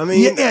 brother. I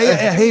mean,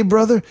 yeah. Hey,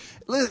 brother.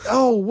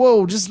 Oh,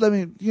 whoa! Just let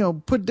me,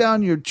 put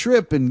down your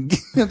trip and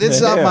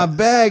it's out my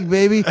bag,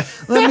 baby.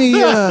 Let me.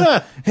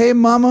 Hey,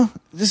 mama.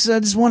 I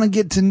just want to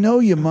get to know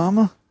you,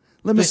 mama.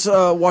 Let me just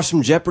watch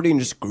some Jeopardy and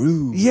just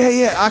groove.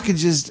 Yeah.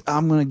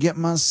 I'm gonna get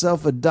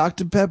myself a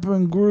Dr. Pepper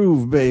and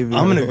groove, baby.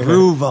 I'm gonna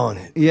groove on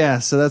it. Yeah,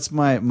 so that's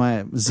my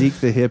Zeke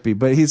the hippie,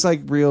 but he's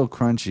like real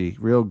crunchy,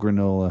 real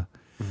granola.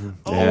 Mm-hmm.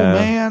 Oh Yeah.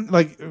 man,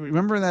 like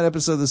remember in that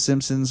episode of The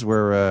Simpsons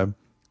where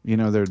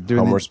they're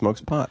doing Homer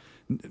smokes pot.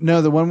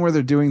 No, the one where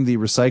they're doing the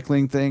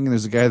recycling thing, and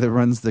there's a guy that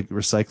runs the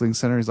recycling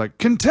center. He's like,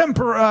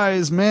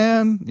 "Contemporize,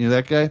 man." You know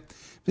that guy?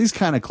 He's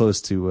kind of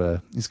close to.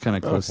 To.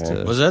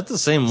 Was that the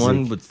same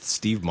one Zeke. with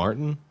Steve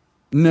Martin?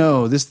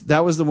 No,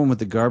 that was the one with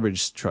the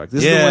garbage truck.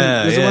 This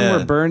Yeah, is the one yeah.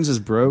 where Burns is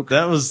broke.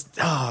 That was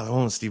the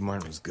one with Steve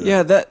Martin was good.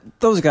 Yeah,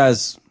 those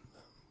guys,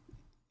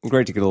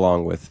 great to get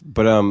along with.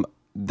 But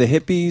the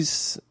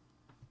hippies,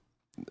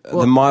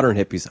 the modern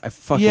hippies, I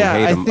fucking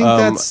hate them. I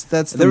think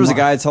that's. There was a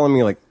guy telling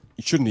me like,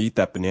 you shouldn't eat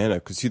that banana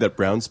because see that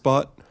brown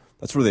spot.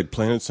 That's where they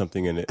planted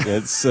something in it.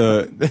 It's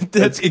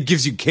it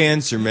gives you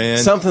cancer, man.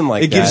 Something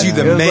like it gives that. you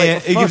the It was man.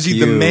 like, it gives fuck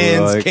you the you,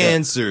 man's like,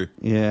 cancer.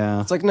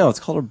 Yeah. It's like no, it's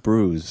called a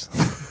bruise.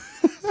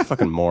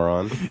 Fucking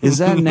moron. Is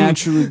that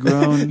naturally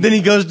grown? Then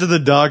he goes to the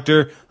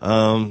doctor.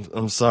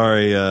 I'm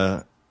sorry.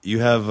 You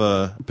have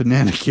a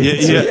Banana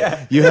cancer.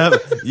 Yeah.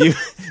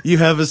 You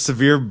have a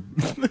severe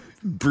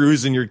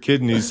bruise in your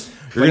kidneys.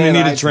 You're gonna need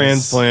a Bananitis.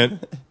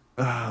 transplant.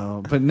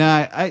 Oh, but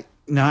I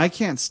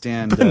can't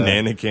stand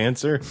Banana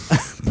cancer.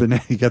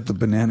 banana. You got the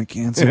banana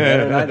cancer.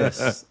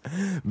 Bananitis.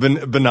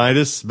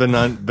 Bananitis.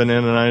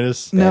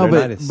 No,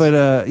 Bananitis. but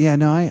I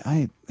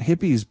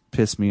hippies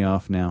piss me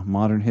off now.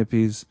 Modern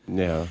hippies.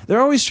 Yeah.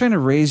 They're always trying to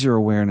raise your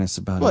awareness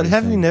about What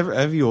everything.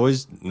 have you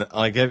always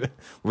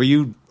were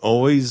you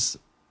always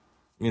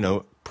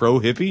pro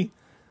hippie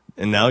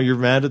and now you're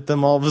mad at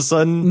them all of a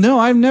sudden? No,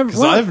 I've never.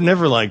 Because I've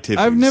never liked hippies.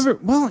 I've never.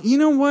 Well, you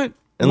know what?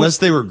 Unless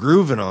they were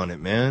grooving on it,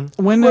 man.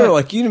 When Well,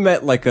 like you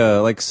met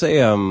say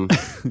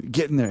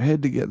getting their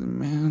head together,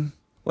 man.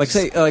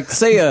 say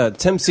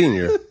Tim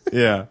Senior.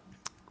 Yeah.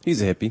 He's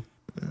a hippie.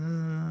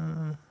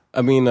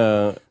 I mean,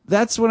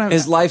 That's what I'm.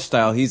 his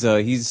lifestyle. He's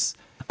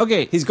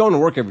Okay, he's going to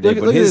work every day, Look-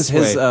 but look at his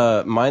this way.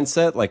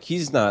 mindset, like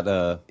he's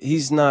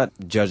not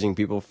judging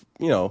people.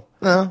 No.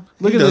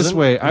 look at this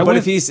way. But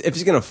if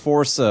he's gonna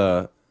force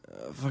a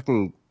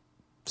fucking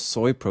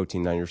soy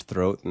protein down your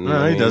throat, and,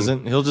 No, he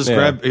doesn't. He'll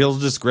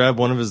just grab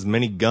one of his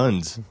many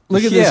guns.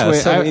 Look at Yeah, this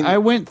way. so, I mean- I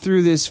went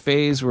through this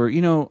phase where,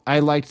 I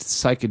liked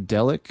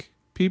psychedelic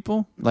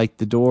people, like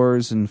the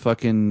Doors and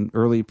fucking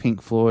early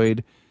Pink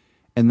Floyd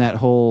and that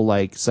whole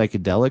like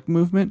psychedelic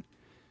movement.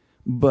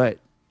 But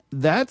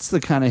that's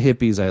the kind of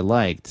hippies I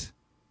liked.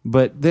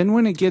 But then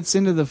when it gets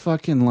into the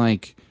fucking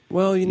like,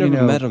 Well, you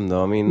never met him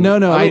though. I mean,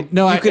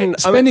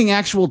 spending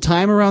actual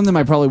time around them,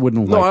 I probably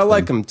wouldn't. No, like I them.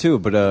 like him too,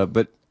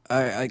 but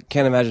I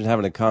can't imagine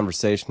having a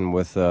conversation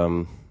with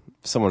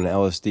someone in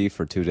LSD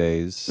for 2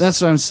 days.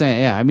 That's what I'm saying.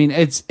 Yeah, I mean,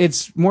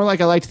 it's more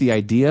like I liked the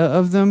idea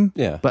of them.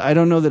 Yeah. But I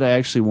don't know that I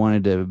actually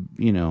wanted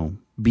to,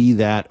 be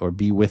that or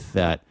be with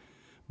that.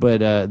 But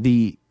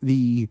the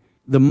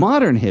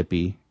modern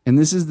hippie, and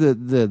this is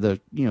the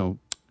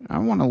I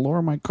want to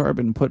lower my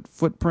carbon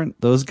footprint.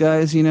 Those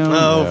guys,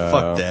 Oh,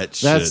 fuck that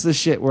shit. that's the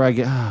shit where I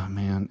get, oh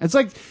man, it's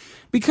like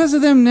because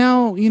of them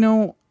now,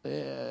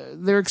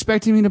 they're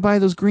expecting me to buy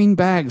those green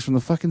bags from the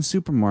fucking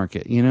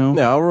supermarket, Yeah,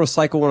 I'll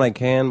recycle when I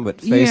can, but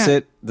face Yeah,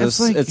 it,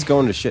 it's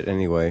going to shit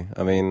anyway.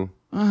 I mean,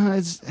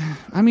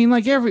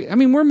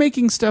 we're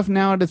making stuff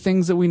now out of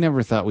things that we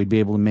never thought we'd be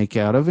able to make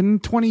out of. And in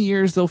 20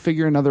 years, they'll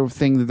figure another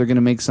thing that they're going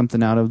to make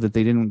something out of that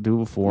they didn't do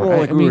before.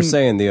 well, we were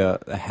saying, the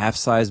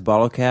half-size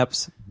bottle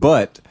caps,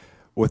 but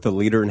with a 1.5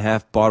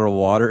 liter bottle of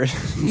water,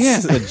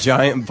 Yeah. a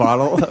giant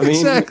bottle. I mean,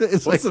 exactly.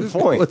 It's what's like, the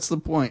point? What's the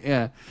point?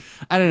 Yeah,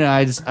 I don't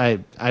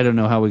know. I don't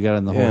know how we got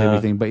on the whole Yeah.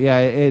 heavy thing, but yeah,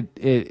 it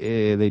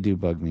they do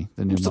bug me.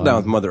 The new I'm still model. down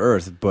with Mother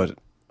Earth, but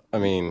I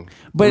mean,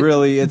 But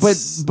really,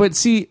 it's but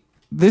see,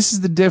 this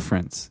is the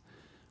difference.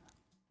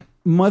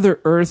 Mother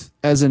Earth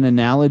as an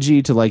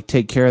analogy to like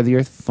take care of the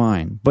earth,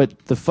 fine.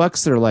 But the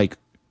fucks that are like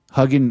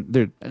hugging,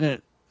 they're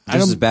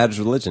Just as bad as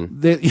religion.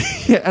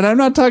 yeah, and I'm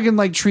not talking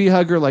like tree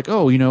hugger, like,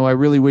 oh, you know, I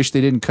really wish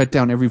they didn't cut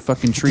down every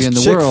fucking tree in the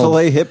world.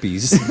 Chick-fil-A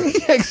hippies.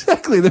 Yeah,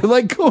 exactly. They're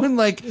like going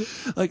like,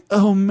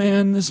 oh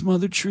man, this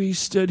mother tree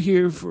stood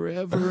here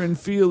forever and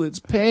feel its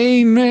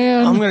pain,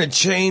 man. I'm gonna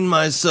chain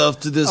myself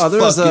to this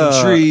there's fucking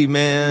a- tree,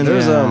 man.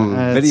 There's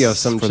Yeah, video of it's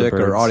some for the chick or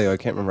birds. audio. I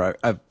can't remember.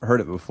 I've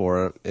heard it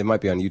before. It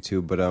might be on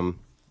YouTube,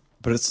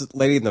 but it's a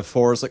lady in the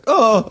forest like,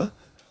 oh,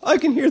 I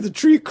can hear the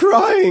tree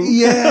crying.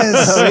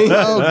 Yes.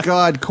 Oh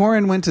God,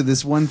 Corin went to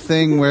this one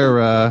thing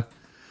where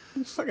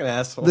Fucking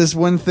asshole.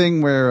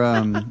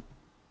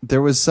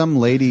 there was some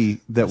lady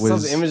that This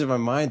was the image of my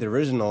mind. The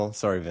original.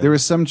 Sorry, Vin. there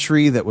was some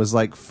tree that was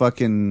like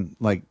fucking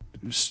like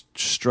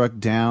struck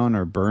down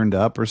or burned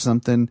up or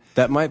something.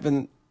 that might have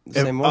been the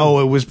same one. Oh,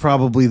 it was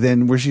probably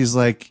then where she's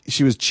like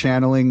she was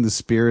channeling the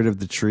spirit of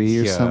the tree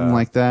or Yeah. something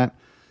like that.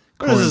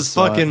 What is this Corin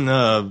saw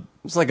it. fucking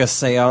It's like a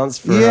seance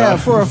for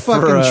for a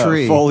fucking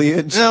tree.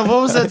 foliage. what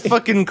was that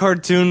fucking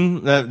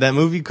cartoon that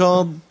movie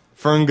called?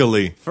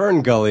 Ferngully.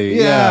 Fern Gully.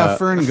 Yeah,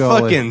 Fern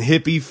Gully. Fucking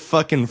hippie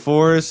fucking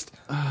forest.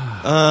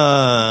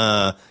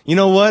 You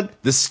know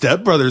what? The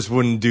Step Brothers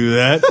wouldn't do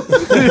that.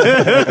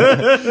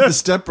 The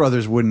Step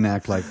Brothers wouldn't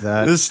act like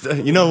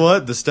that. You know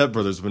what? The Step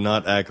Brothers would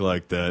not act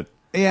like that.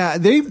 Yeah,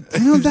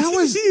 that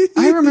was,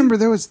 I remember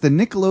there was the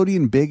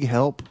Nickelodeon Big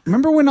Help.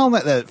 Remember when all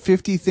that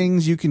 50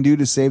 things you can do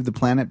to save the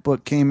planet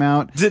book came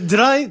out? Did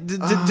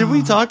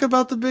we talk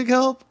about the Big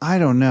Help? I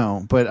don't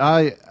know, but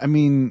I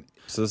mean,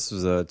 So this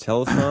was a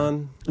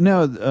telethon.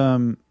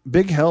 no,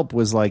 Big Help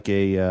was like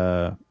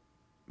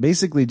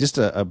basically just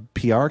a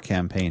PR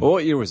campaign. Well,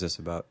 what year was this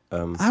about?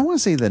 I want to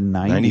say the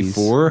 90s.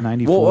 94?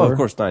 94. Well, of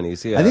course,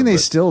 90s. Yeah, I think they but-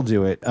 still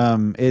do it.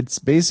 It's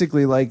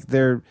basically like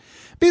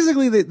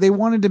they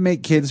wanted to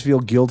make kids feel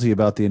guilty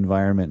about the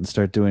environment and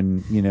start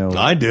doing,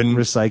 I didn't.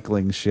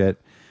 recycling shit.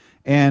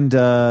 And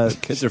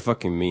kids are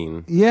fucking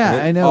mean. yeah, And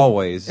it I know.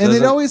 Always. And they'd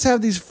Doesn't- always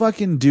have these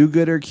fucking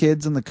do-gooder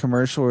kids in the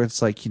commercial where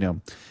it's like,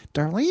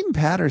 Darlene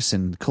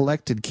Patterson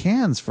collected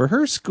cans for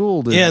her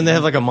school. Yeah, and they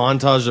have like a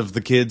montage of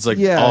the kids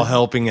all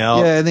helping out.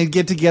 Yeah, and they'd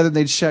get together and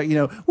they'd shout,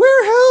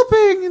 we're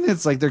helping, and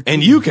it's like they're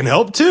And you can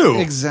help too.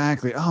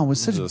 exactly. Oh, it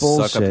was such Just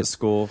bullshit. suck up at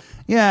school.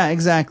 Yeah,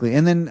 exactly.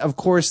 And then of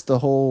course the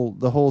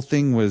whole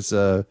thing was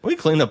We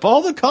clean up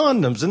all the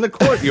condoms in the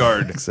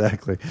courtyard.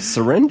 exactly.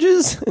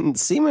 Syringes and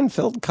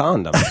semen-filled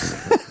condoms.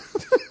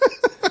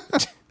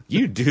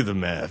 You do the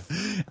math.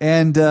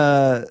 And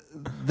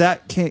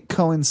that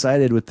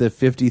coincided with the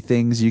 50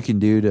 things you can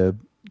do to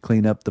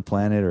clean up the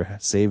planet or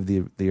save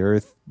the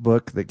earth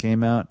book that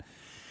came out.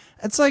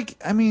 It's like,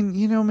 I mean,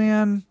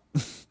 man,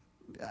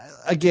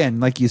 again,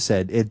 like you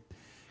said,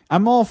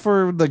 I'm all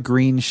for the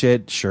green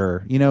shit,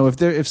 sure.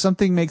 If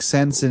something makes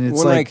sense and it's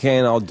when I like,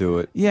 can, I'll do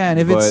it. yeah,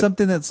 and if But it's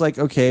something that's like,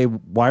 okay,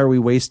 why are we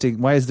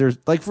wasting? Why is there,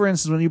 like, for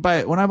instance,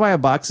 when I buy a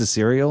box of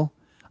cereal,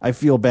 I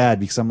feel bad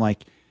because I'm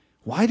like,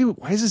 why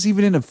is this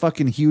even in a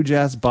fucking huge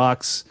ass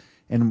box?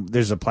 And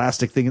there's a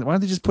plastic thing. Why don't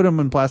they just put them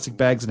in plastic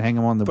bags and hang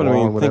them on the But wall I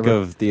or mean, whatever? think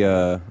of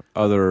the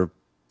other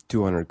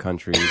 200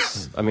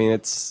 countries. I mean,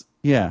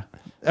 Yeah,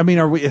 I mean,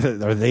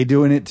 are they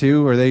doing it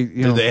too? Are they?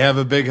 Do they have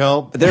a big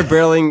help? they're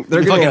barreling.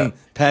 They're fucking getting.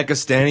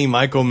 Pakistani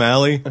Mike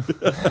O'Malley.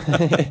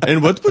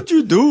 And what would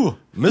you do,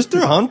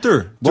 Mr.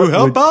 Hunter, to What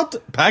help would- out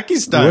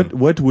Pakistan?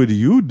 What would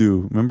you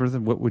do? Remember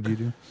what would you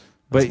do?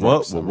 But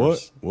What?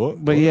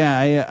 But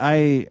yeah,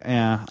 I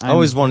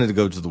always wanted to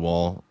go to the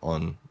wall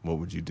on what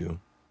would you do?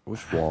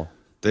 Which wall?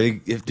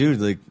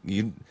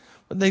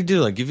 What they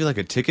do, like give you like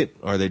a ticket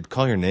or they'd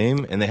call your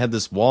name and they had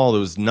this wall that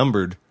was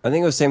numbered. I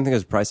think it was the same thing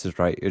as Price is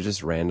Right. It was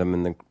just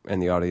random in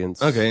the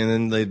audience. Okay,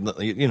 and then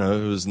it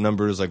was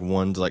numbers like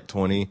 1 to like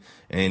 20,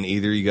 and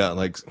either you got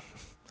like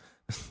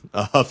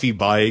a Huffy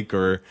bike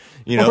or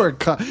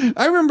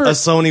I remember a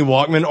Sony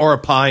Walkman or a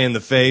pie in the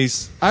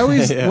face. I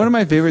always one of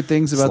my favorite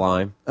things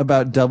Slime.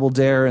 about Double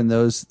Dare and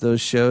those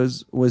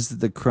shows was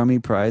the crummy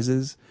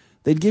prizes.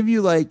 They'd give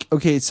you like,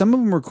 okay, some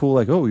of them were cool,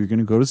 like, oh, you're going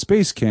to go to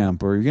space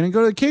camp or you're going to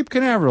go to Cape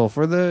Canaveral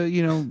for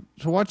to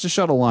watch the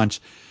shuttle launch.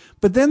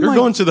 But then You're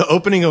going to the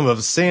opening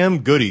of Sam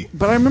Goody.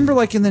 But I remember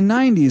like in the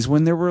 90s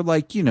when there were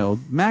like,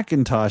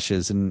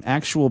 Macintoshes and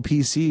actual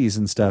PCs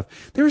and stuff,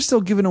 they were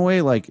still giving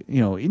away like,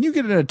 and you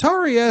get an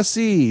Atari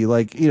SE,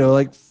 like,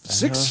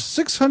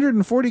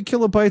 640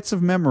 kilobytes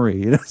of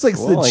memory. It's like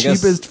Well, the I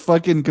guess- cheapest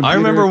fucking computer. I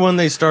remember when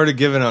they started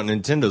giving out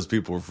Nintendos,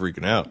 people were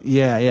freaking out.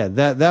 Yeah.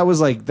 That was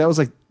like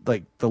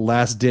the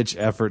last ditch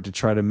effort to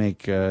try to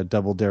make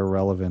Double Dare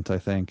relevant, I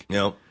think.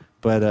 Yep.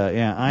 But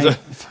I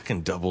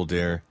Fucking Double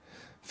Dare.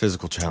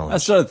 Physical challenge.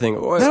 That's another thing.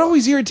 that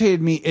always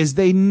irritated me is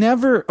they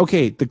never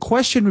the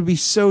question would be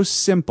so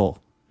simple.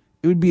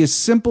 It would be a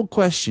simple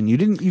question. You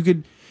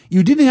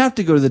didn't have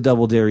to go to the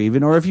Double Dare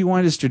even, or if you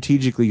wanted to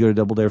strategically go to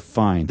Double Dare,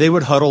 fine. They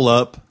would huddle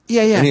up.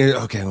 Yeah. And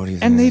okay, what do you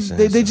think? And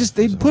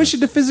they'd push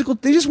it to physical.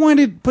 They just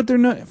wanted to put their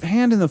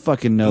hand in the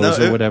fucking nose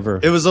or whatever.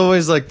 It was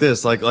always like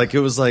this. Like it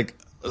was like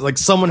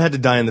someone had to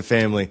die in the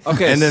family.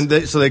 Okay. And then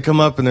they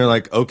come up and they're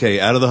like, okay,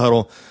 out of the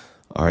huddle.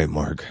 All right,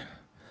 Mark.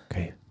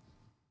 Okay.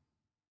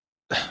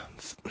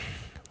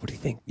 What do you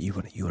think? You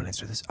want to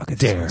answer this? Okay,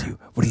 Dare. this one's you.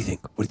 What do you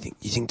think? What do you think?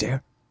 You think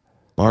dare?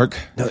 Mark.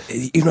 No,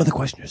 you know the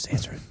question. Just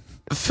answer it.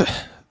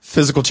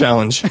 Physical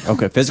challenge.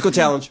 Okay, physical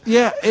challenge.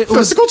 Yeah,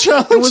 Physical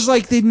challenge. It was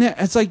like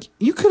it's like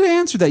you could have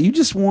answered that. You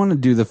just want to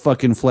do the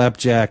fucking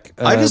flapjack.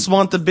 I just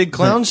want the big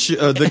clown,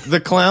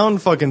 the clown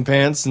fucking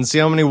pants, and see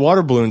how many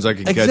water balloons I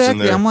can catch in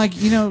exactly. there. I'm like,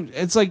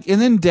 it's like, and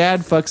then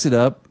Dad fucks it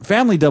up.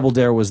 Family Double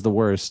Dare was the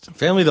worst.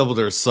 Family Double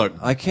Dare suck.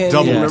 I can't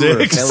double remember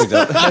dicks. Family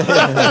Double.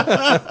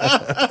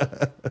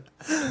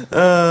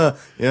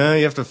 Yeah,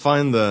 you have to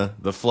find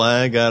the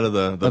flag out of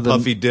the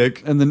puffy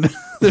dick. And then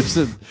there's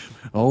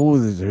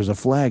a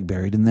flag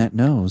buried in that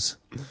nose.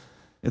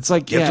 It's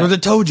like, Get through the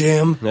toe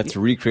jam. You have to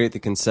recreate the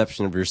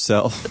conception of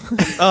yourself.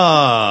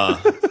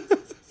 Ah,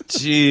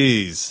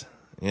 jeez.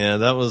 Yeah,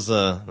 that was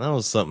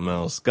something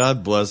else.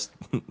 God bless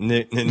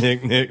Nick.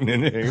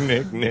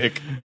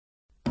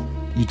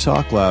 You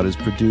Talk Loud is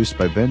produced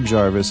by Ben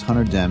Jarvis,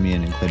 Hunter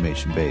Demian, and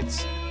Claymation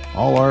Bates.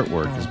 All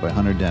artwork is by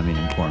Hunter Demian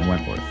and Corin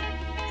Wentworth.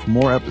 For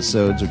more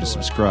episodes or to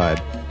subscribe,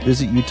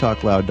 visit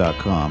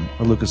youtalkloud.com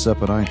or look us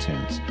up on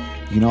iTunes.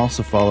 You can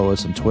also follow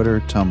us on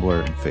Twitter,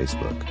 Tumblr, and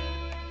Facebook.